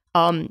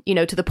 to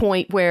the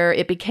point where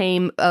it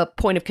became a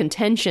point of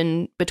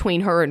contention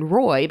between her and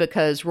Roy,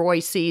 because Roy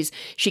sees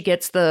she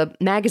gets the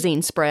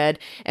magazine spread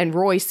and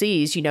Roy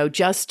sees,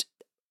 just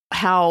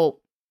how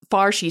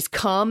far she's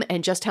come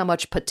and just how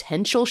much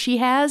potential she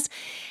has.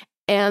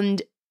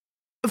 And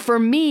for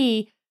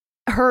me,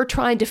 her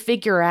trying to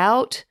figure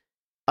out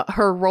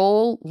her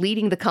role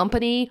leading the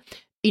company,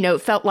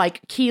 felt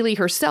like Keeley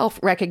herself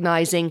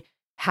recognizing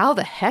how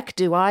the heck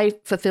do I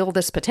fulfill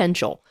this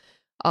potential?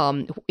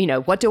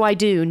 What do I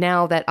do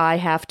now that I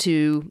have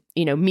to,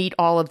 meet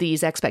all of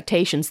these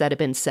expectations that have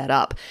been set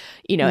up,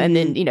 and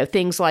then,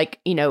 things like,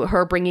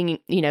 her bringing,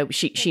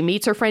 she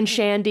meets her friend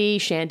Shandy.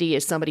 Shandy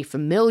is somebody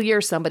familiar,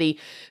 somebody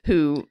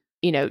who,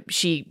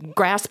 she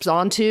grasps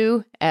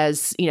onto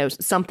as,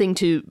 something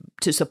to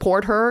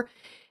support her.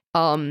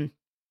 And,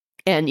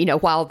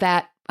 while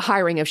that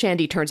hiring of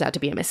Shandy turns out to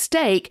be a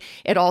mistake,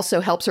 it also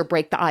helps her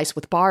break the ice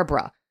with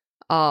Barbara.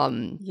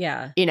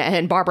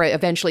 And Barbara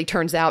eventually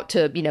turns out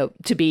to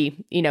be,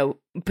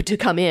 to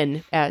come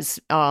in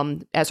as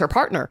her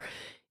partner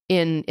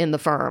in the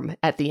firm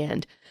at the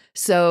end.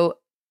 So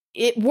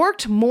it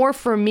worked more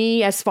for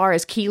me as far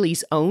as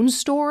Keely's own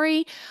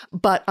story,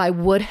 but I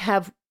would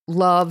have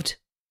loved,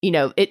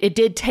 it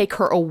did take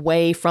her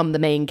away from the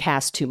main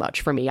cast too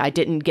much for me. I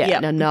didn't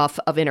get enough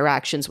of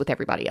interactions with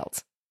everybody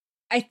else.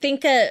 I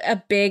think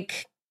a big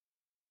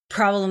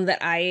problem that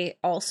I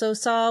also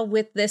saw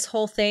with this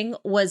whole thing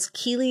was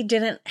Keely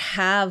didn't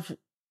have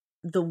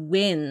the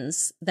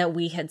wins that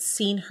we had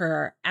seen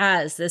her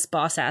as this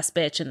boss ass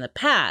bitch in the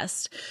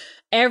past.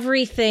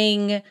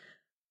 Everything,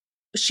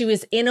 she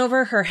was in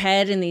over her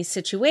head in these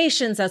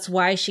situations. That's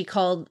why she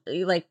pulled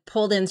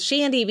in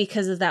Shandy,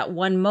 because of that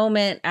one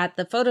moment at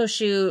the photo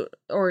shoot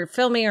or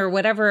filming or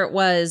whatever it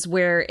was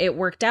where it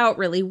worked out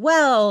really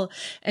well.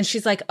 And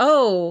she's like,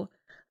 oh,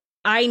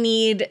 I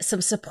need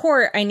some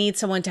support. I need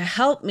someone to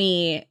help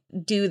me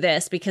do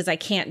this because I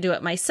can't do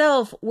it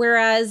myself.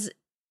 Whereas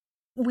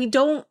we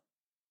don't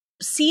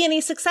see any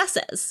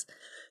successes.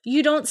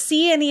 You don't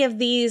see any of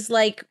these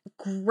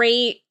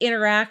great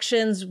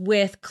interactions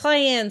with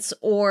clients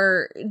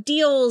or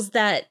deals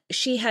that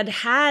she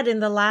had in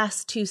the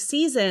last 2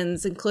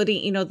 seasons,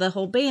 including, the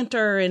whole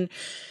banter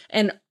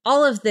and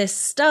all of this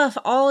stuff.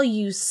 All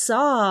you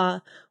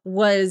saw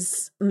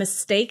was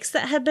mistakes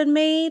that had been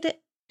made.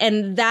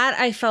 And that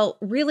I felt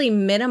really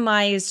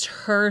minimized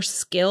her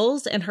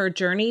skills and her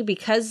journey,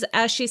 because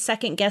as she's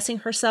second guessing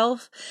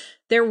herself,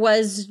 there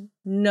was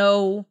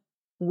no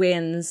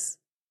wins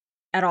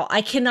at all.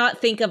 I cannot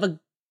think of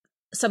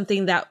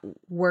something that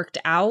worked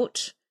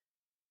out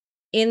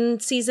in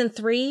season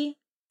 3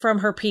 from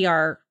her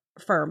PR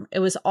firm. It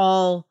was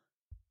all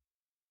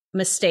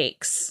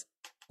mistakes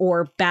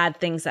or bad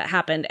things that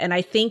happened. And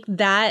I think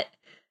that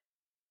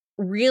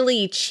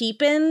really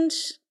cheapened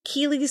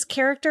Keely's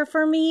character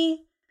for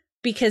me.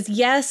 Because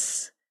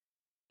yes,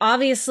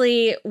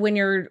 obviously, when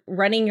you're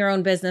running your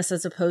own business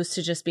as opposed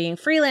to just being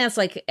freelance,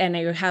 and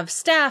you have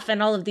staff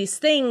and all of these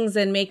things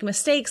and make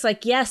mistakes,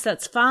 yes,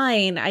 that's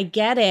fine. I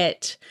get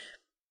it.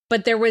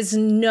 But there was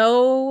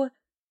no,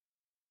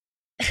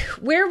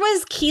 where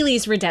was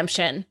Keely's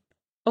redemption?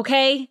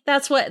 Okay,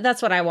 that's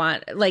what I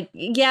want.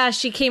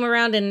 She came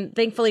around, and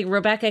thankfully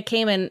Rebecca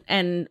came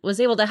and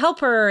was able to help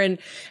her and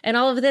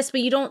all of this,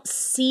 but you don't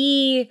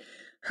see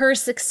her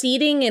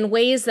succeeding in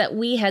ways that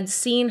we had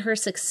seen her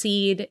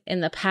succeed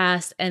in the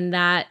past. And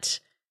that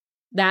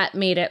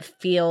made it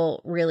feel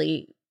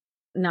really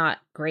not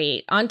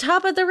great. On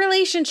top of the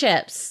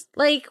relationships,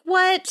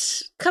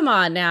 what? Come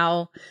on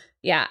now.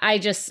 Yeah,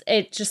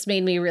 it just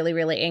made me really,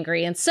 really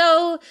angry. And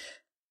so,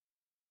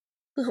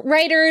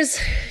 writers,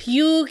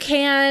 you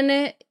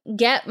can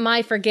get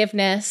my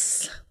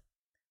forgiveness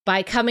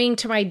by coming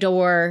to my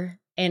door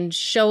and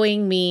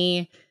showing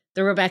me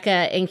the Rebecca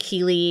and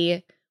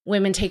Keely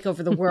Women Take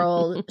Over the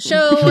World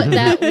show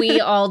that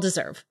we all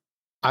deserve.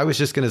 I was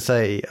just going to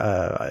say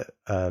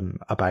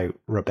about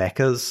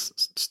Rebecca's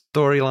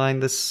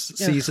storyline this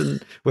season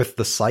with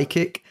the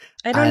psychic.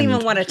 I don't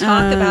even want to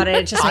talk about it.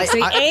 It just makes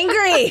me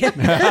angry.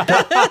 Women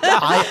got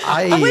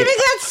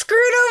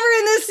screwed over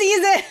in this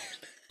season.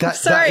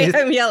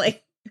 I'm yelling.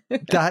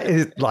 That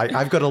is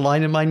I've got a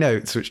line in my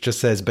notes which just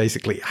says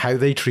basically how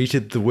they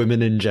treated the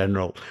women in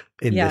general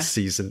in this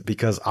season,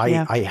 because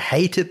I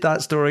hated that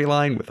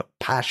storyline with a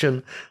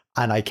passion,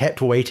 and I kept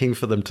waiting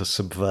for them to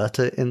subvert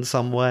it in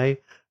some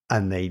way,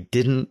 and they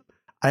didn't.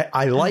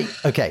 I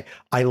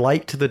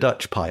liked the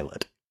Dutch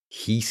pilot.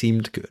 He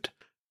seemed good.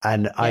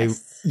 And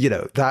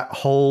that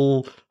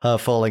whole her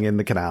falling in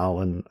the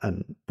canal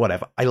and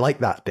whatever, I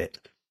like that bit.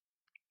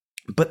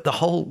 But the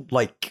whole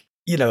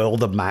all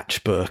the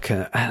matchbook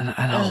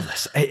and all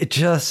this, it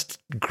just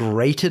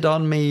grated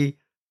on me.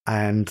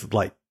 And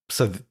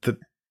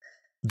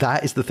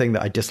that is the thing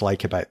that I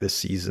dislike about this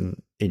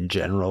season in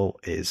general,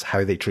 is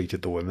how they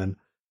treated the women.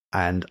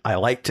 And I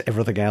liked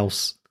everything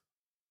else,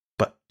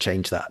 but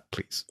change that,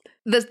 please.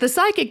 The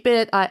psychic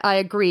bit, I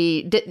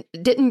agree,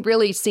 didn't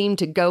really seem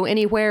to go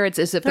anywhere. It's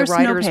as if the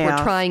writers were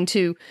trying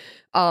to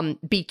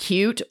be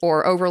cute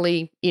or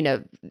overly,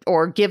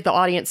 or give the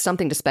audience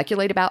something to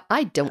speculate about.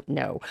 I don't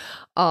know.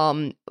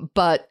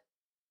 But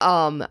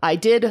I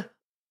did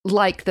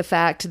like the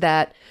fact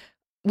that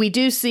we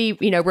do see,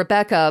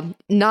 Rebecca,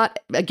 not,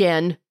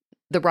 again,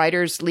 the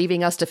writers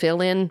leaving us to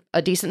fill in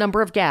a decent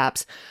number of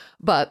gaps,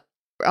 but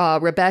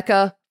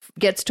Rebecca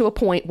gets to a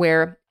point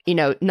where,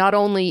 not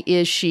only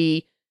is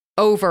she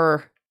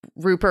over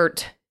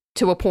Rupert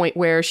to a point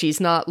where she's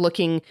not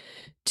looking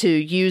to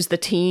use the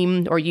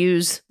team or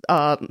use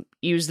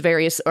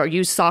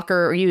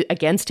soccer or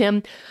against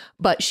him,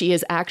 but she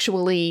has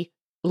actually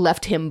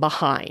left him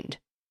behind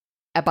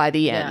by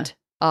the end.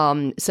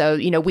 So,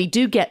 we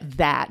do get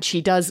that.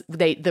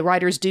 The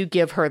writers do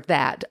give her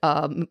that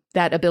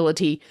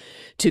ability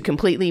to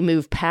completely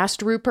move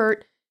past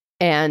Rupert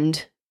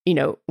and,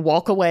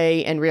 walk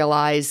away and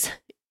realize,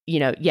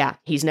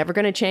 he's never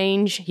going to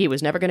change. He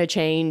was never going to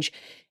change.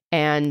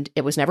 And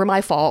it was never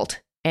my fault.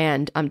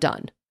 And I'm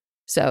done.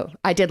 So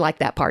I did like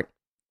that part.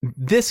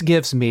 This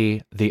gives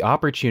me the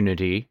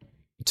opportunity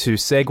to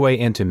segue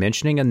into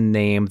mentioning a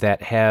name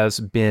that has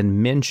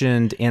been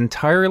mentioned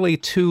entirely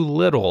too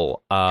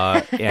little,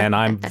 and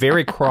I'm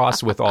very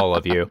cross with all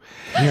of you.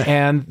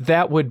 And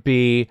that would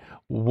be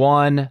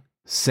one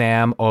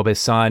Sam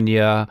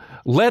Obisanya.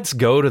 Let's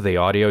go to the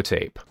audio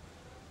tape.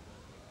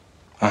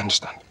 I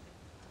understand.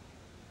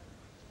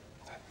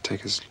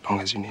 Take as long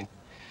as you need.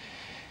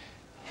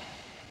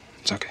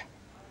 It's okay.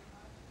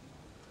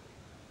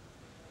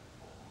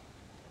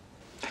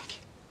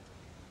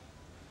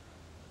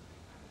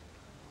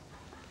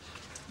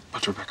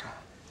 But Rebecca,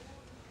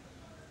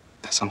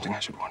 there's something I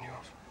should warn you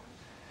of.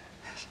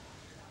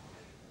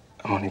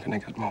 I'm only going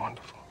to get more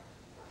wonderful.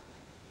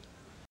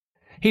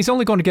 He's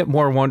only going to get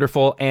more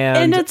wonderful,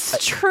 and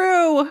it's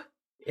true.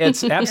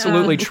 It's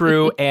absolutely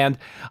true, and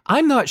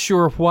I'm not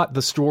sure what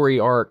the story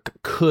arc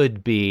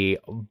could be,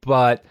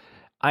 but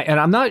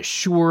I'm not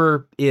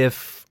sure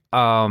if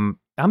I'm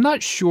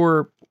not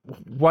sure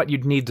what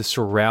you'd need to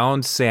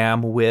surround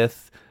Sam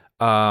with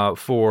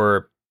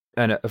for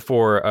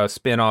a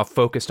spin-off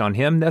focused on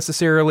him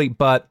necessarily,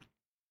 but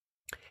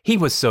he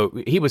was so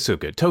good.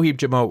 Toheeb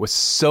Jimoh was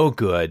so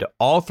good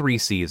all 3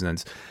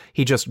 seasons.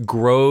 He just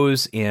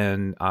grows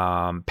in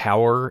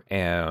power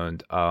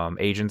and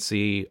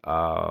agency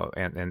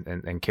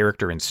and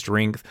character and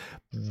strength.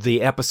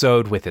 The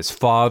episode with his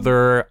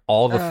father,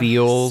 all the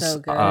feels, so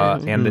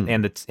good.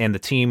 And the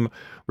team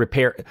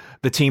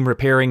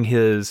repairing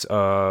his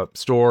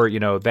store.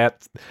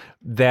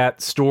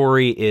 That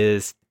story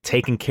is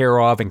taken care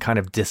of and kind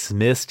of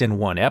dismissed in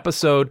one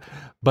episode,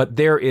 but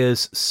there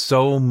is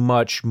so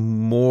much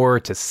more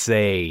to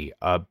say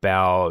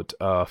about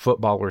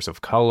footballers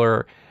of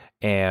color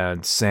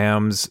and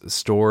Sam's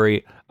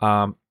story.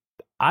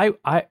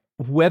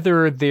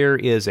 Whether there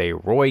is a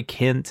Roy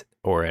Kent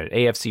or an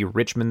AFC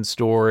Richmond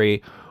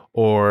story,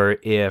 or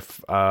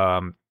if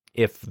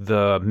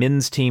the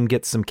men's team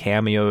gets some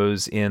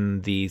cameos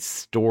in the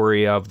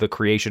story of the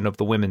creation of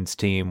the women's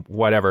team,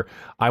 whatever,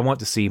 I want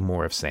to see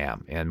more of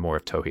Sam and more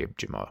of Toheeb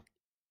Jimoh.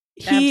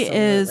 He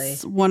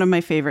is one of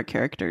my favorite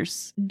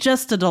characters.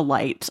 Just a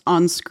delight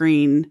on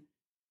screen.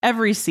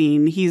 Every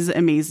scene, he's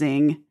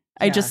amazing.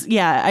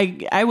 Yeah.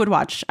 I would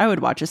watch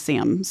a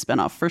Sam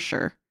spinoff for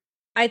sure.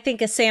 I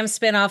think a Sam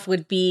spinoff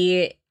would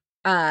be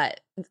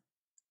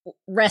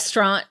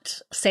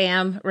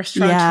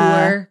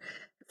restaurateur,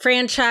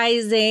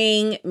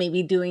 franchising,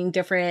 maybe doing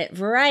different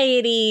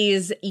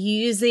varieties,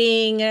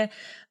 using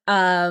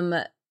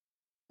the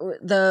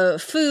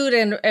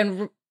food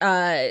and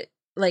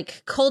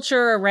like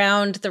culture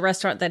around the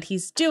restaurant that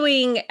he's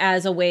doing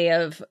as a way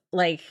of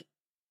like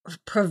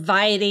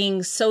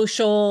providing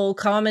social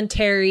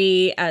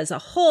commentary as a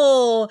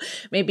whole,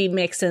 maybe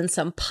mix in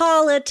some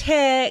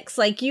politics.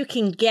 Like, you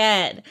can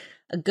get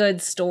a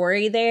good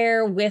story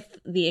there with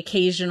the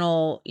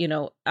occasional,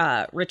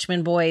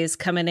 Richmond boys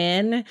coming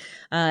in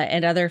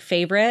and other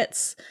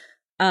favorites.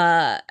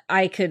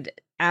 I could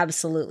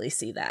absolutely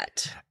see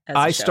that.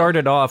 I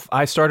started off,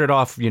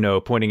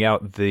 pointing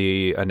out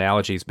the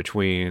analogies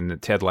between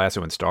Ted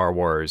Lasso and Star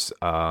Wars,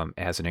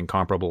 as an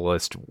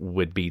incomparabilist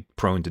would be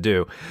prone to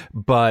do.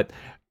 But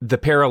the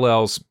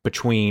parallels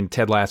between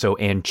Ted Lasso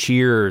and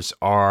Cheers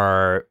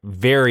are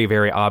very,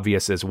 very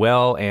obvious as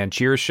well. And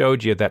Cheers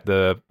showed you that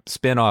the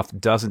spinoff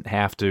doesn't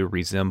have to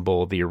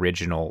resemble the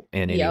original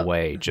in any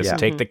way. Just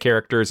take the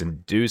characters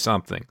and do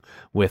something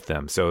with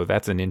them. So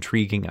that's an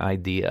intriguing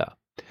idea.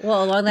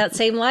 Well, along that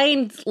same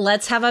line,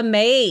 let's have a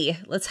May.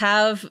 Let's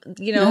have,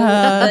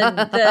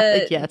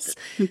 the yes,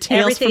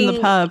 Tales from the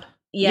Pub.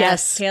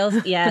 Yes,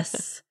 Tales.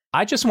 Yes.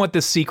 I just want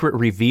this secret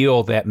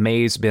reveal that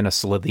May's been a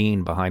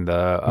Slovene behind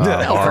the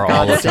bar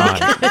all the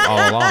time,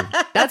 all along.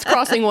 That's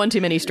crossing one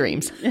too many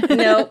streams.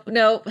 No.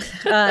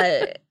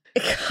 But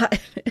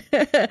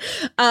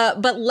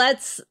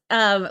let's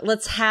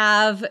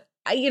have.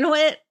 You know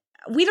what?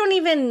 We don't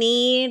even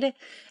need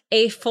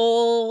a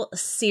full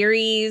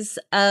series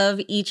of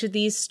each of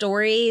these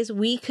stories.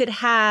 We could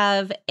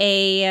have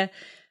a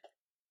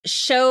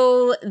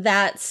show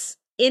that's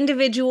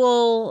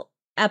individual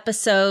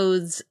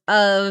episodes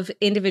of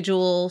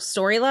individual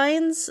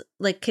storylines,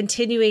 like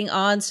continuing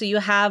on. So you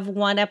have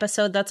one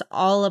episode that's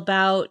all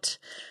about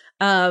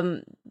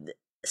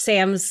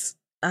Sam's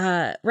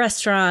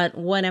restaurant,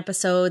 one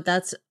episode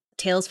that's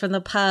Tales from the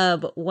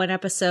Pub, one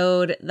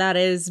episode that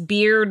is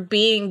Beard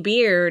being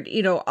Beard,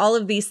 all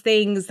of these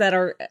things that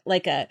are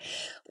like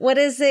what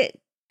is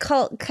it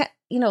called?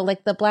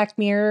 Like the Black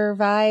Mirror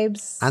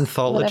vibes.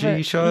 Anthology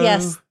whatever. show?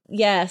 Yes.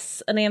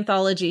 an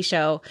anthology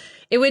show.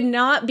 It would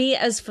not be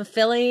as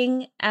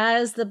fulfilling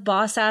as the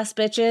Boss Ass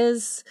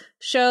Bitches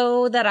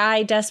show that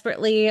I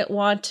desperately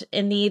want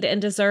and need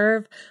and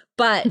deserve,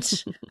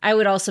 but I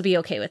would also be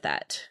okay with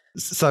that.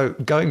 So,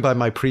 going by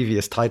my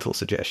previous title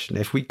suggestion,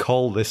 if we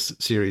call this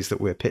series that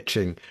we're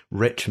pitching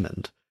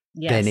Richmond,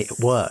 then it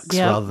works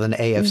rather than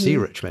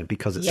AFC Richmond,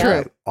 because it's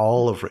about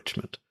all of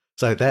Richmond.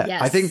 So that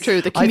I think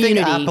the community.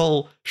 I think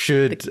Apple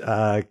should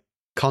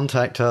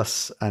contact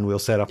us and we'll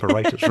set up a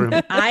writer's room.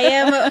 I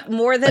am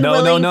more than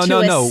willing to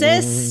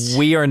assist.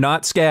 We are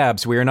not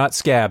scabs. We are not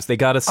scabs. They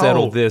got to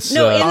settle this.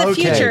 No, in the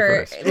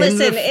future.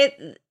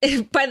 Listen,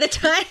 by the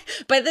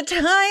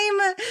time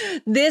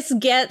this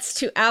gets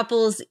to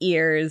Apple's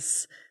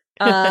ears,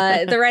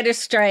 the writer's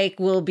strike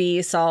will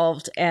be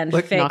solved and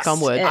fixed. Knock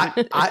on wood.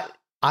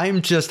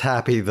 I'm just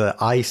happy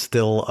that I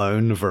still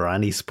own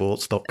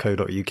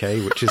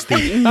varanisports.co.uk, which is the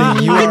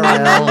URL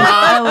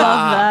I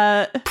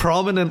love that.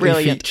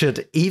 Prominently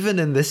featured even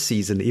in this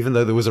season, even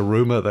though there was a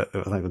rumor that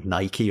I think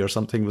Nike or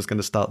something was going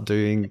to start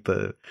doing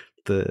the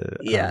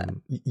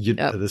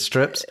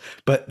strips,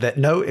 but that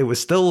no, it was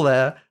still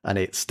there and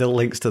it still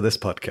links to this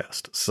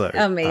podcast. So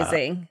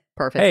amazing.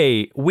 Perfect.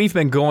 Hey, we've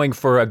been going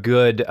for a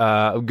good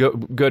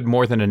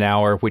more than an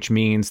hour, which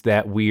means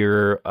that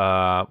we've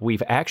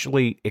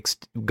actually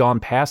gone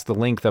past the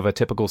length of a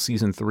typical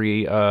season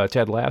 3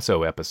 Ted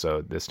Lasso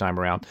episode this time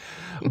around.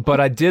 But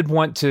I did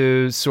want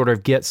to sort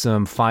of get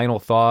some final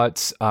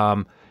thoughts.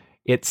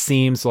 It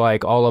seems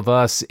like all of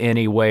us,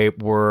 anyway,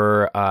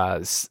 were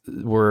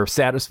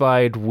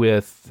satisfied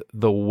with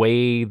the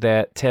way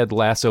that Ted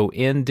Lasso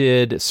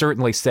ended.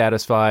 Certainly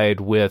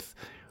satisfied with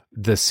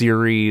the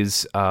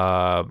series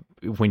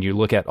when you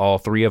look at all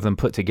 3 of them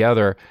put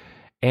together,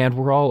 and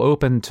we're all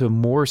open to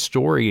more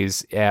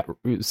stories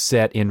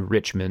set in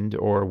Richmond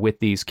or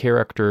with these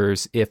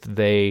characters if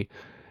they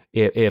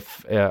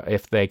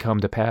come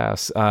to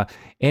pass.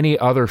 Any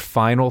other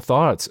final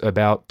thoughts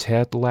about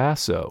Ted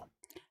Lasso?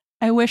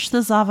 I wish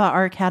the Zava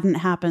arc hadn't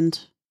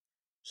happened.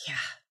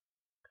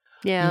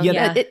 Yeah.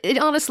 It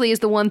honestly is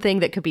the one thing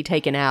that could be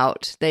taken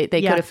out. They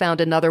could have found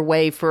another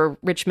way for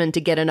Richmond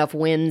to get enough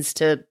wins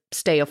to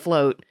stay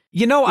afloat.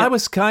 I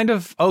was kind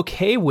of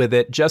okay with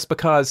it just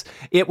because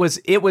it was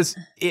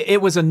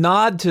a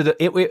nod to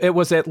it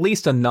was at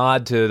least a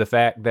nod to the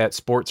fact that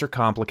sports are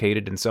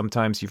complicated and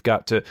sometimes you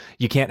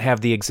can't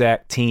have the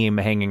exact team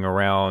hanging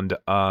around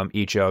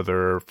each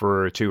other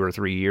for 2 or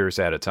 3 years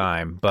at a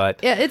time. But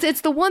yeah,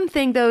 it's the one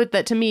thing though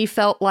that to me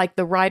felt like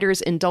the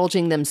writers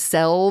indulging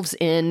themselves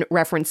in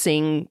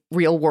referencing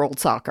real world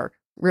soccer,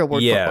 real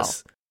world football.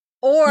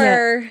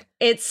 Or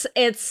it's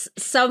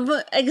some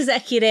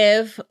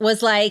executive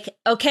was like,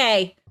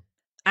 okay,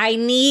 I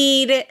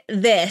need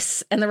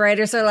this. And the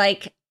writers are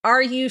like,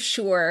 are you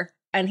sure?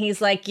 And he's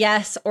like,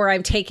 yes, or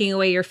I'm taking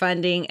away your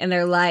funding. And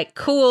they're like,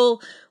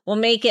 cool, we'll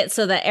make it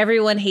so that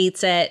everyone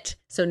hates it.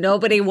 So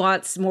nobody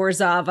wants more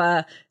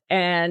Zava.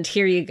 And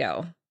here you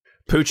go.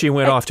 Poochie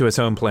went off to his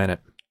home planet.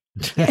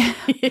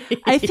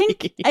 I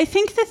think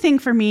the thing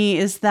for me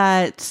is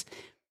that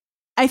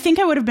I think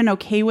I would have been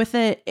okay with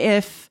it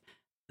if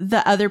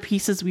the other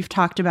pieces we've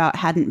talked about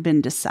hadn't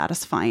been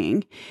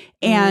dissatisfying.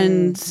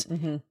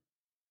 And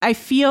I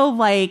feel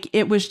like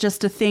it was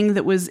just a thing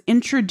that was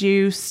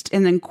introduced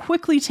and then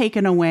quickly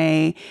taken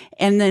away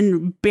and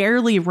then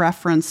barely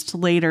referenced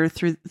later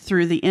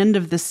through the end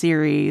of the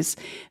series,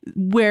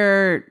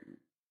 where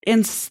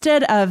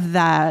instead of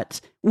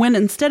that,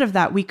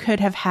 we could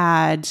have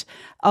had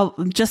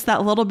just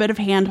that little bit of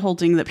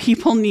hand-holding that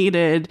people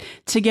needed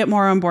to get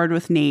more on board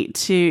with Nate,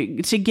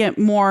 to get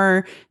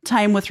more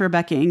time with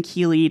Rebecca and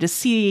Keely, to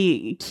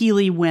see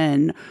Keely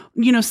win,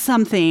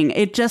 something.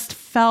 It just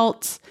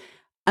felt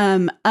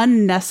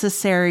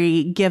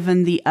unnecessary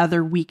given the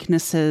other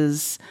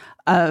weaknesses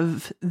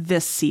of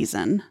this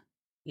season.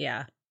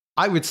 Yeah.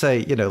 I would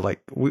say,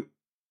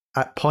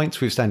 at points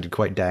we've sounded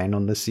quite down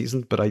on this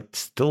season, but I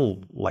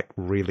still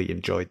really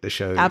enjoed the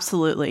show.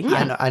 Absolutely.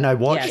 Yeah. And I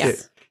watched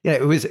it. Yeah,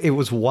 it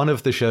was one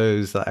of the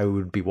shows that I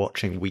would be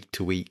watching week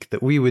to week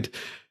that we would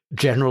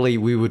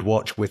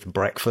watch with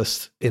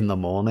breakfast in the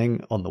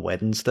morning on the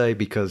Wednesday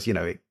because,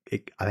 I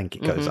think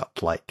it goes up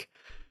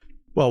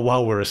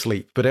while we're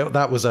asleep. But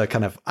that was a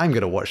kind of, I'm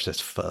going to watch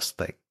this first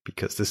thing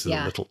because this is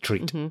a little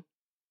treat.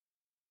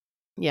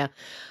 Yeah.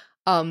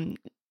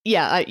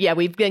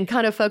 We've been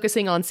kind of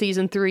focusing on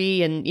season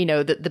 3 and,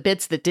 the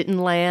bits that didn't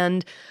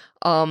land.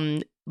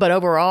 But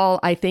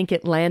overall, I think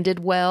it landed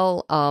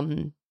well.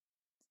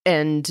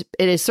 And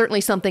it is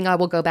certainly something I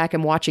will go back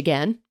and watch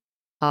again.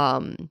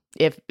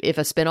 If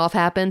a spinoff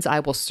happens, I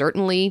will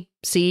certainly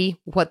see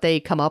what they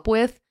come up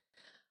with.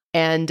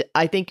 And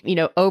I think,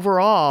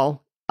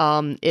 overall,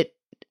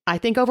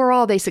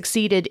 they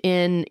succeeded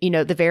in,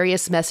 the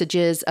various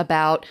messages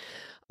about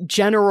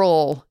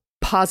general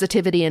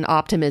positivity and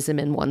optimism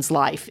in one's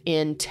life,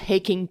 in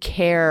taking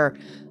care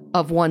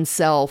of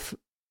oneself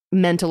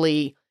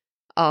mentally.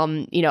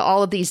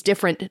 All of these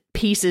different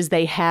pieces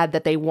they had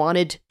that they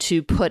wanted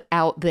to put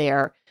out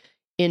there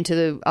into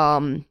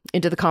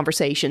the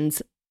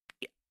conversations.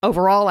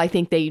 Overall, I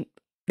think they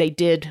they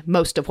did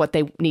most of what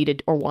they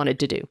needed or wanted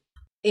to do.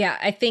 Yeah,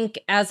 I think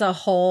as a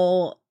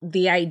whole,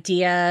 the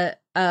idea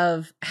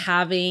of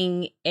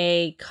having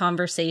a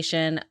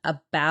conversation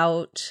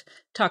about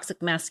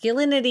toxic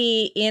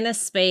masculinity in a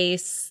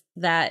space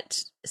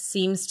that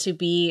seems to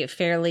be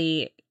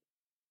fairly,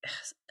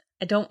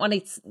 I don't want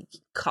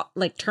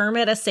to term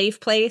it a safe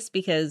place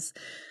because,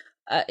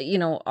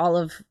 all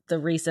of the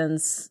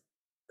reasons,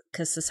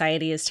 because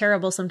society is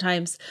terrible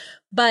sometimes,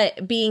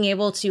 but being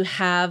able to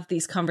have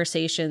these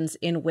conversations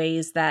in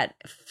ways that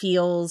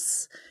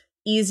feels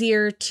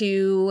easier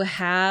to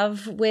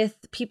have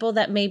with people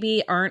that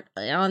maybe aren't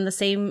on the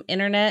same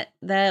internet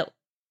that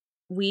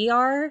we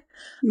are.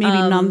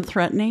 Maybe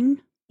non-threatening.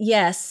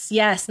 Yes,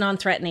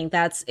 non-threatening.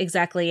 That's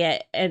exactly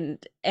it.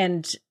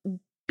 And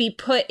be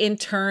put in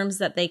terms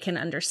that they can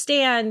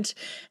understand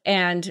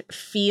and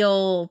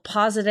feel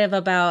positive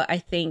about. I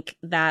think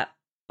that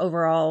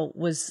overall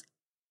was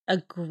a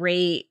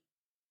great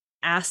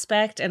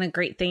aspect and a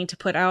great thing to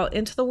put out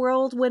into the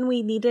world when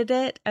we needed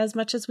it as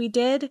much as we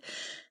did.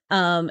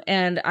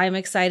 And I'm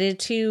excited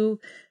to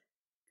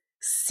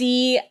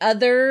see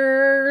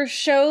other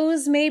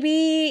shows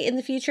maybe in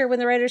the future when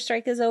the writer's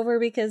strike is over,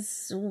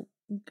 because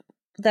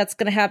that's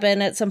going to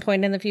happen at some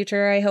point in the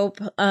future, I hope.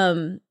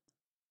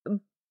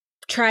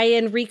 Try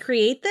and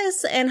recreate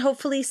this and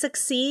hopefully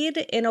succeed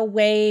in a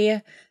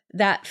way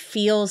that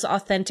feels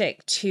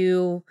authentic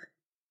to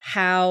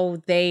how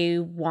they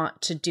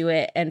want to do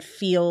it and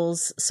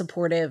feels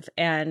supportive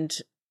and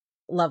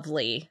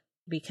lovely,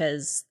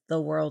 because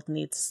the world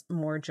needs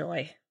more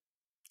joy.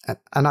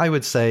 And I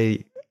would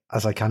say,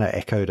 as I kind of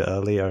echoed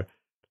earlier,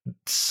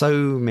 so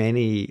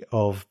many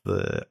of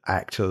the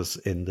actors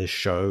in this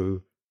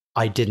show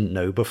I didn't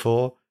know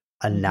before,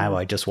 and now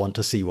I just want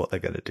to see what they're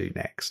going to do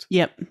next.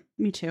 Yep,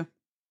 me too.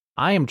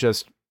 I am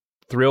just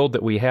thrilled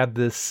that we had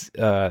this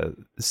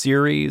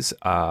series,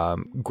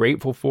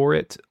 grateful for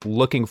it,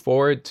 looking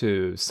forward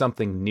to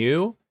something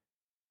new.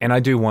 And I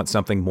do want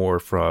something more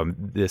from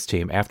this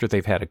team after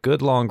they've had a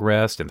good long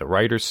rest and the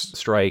writer's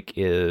strike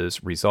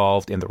is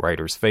resolved in the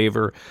writer's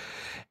favor.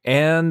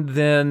 And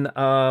then,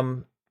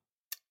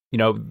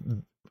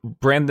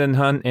 Brendan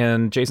Hunt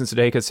and Jason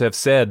Sudeikis have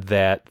said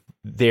that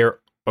their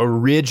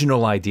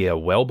original idea,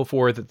 well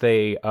before that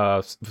they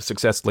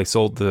successfully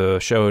sold the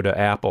show to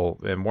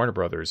Apple and Warner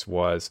Brothers,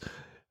 was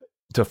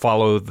to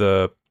follow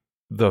the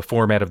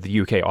format of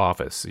the UK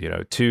Office, 2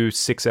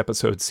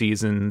 6-episode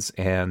seasons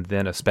and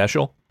then a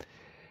special.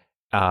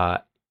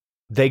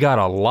 They got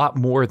a lot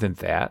more than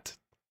that,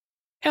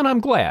 and I'm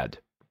glad.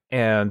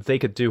 And they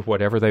could do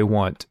whatever they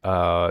want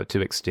to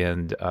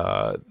extend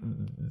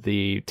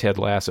the Ted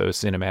Lasso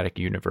cinematic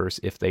universe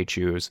if they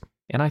choose,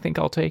 and I think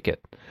I'll take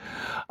it.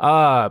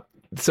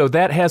 So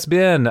that has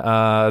been the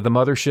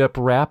Mothership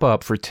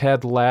wrap-up for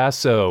Ted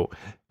Lasso.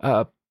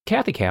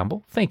 Kathy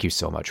Campbell, thank you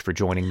so much for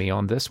joining me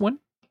on this one.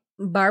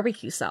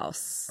 Barbecue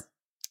sauce.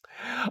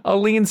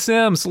 Aline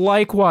Sims,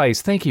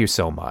 likewise, thank you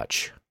so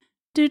much.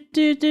 Shannon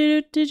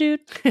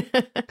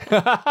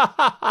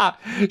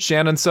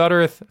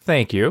Sutterth,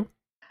 thank you.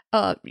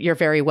 You're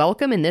very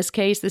welcome. In this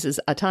case, this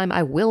is a time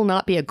I will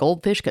not be a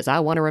goldfish because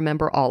I want to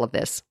remember all of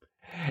this.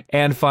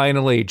 And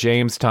finally,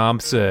 James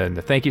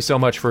Thompson, thank you so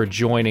much for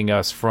joining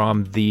us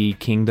from the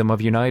Kingdom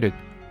of United.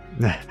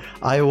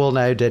 I will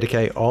now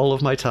dedicate all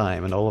of my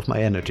time and all of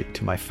my energy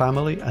to my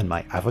family and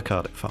my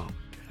avocado farm.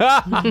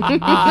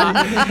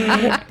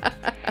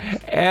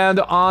 And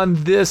on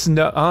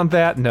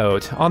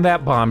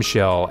that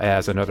bombshell,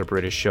 as another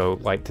British show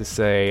like to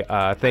say,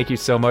 thank you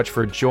so much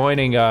for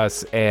joining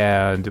us,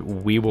 and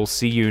we will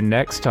see you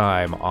next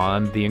time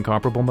on The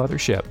Incomparable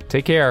Mothership.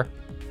 Take care.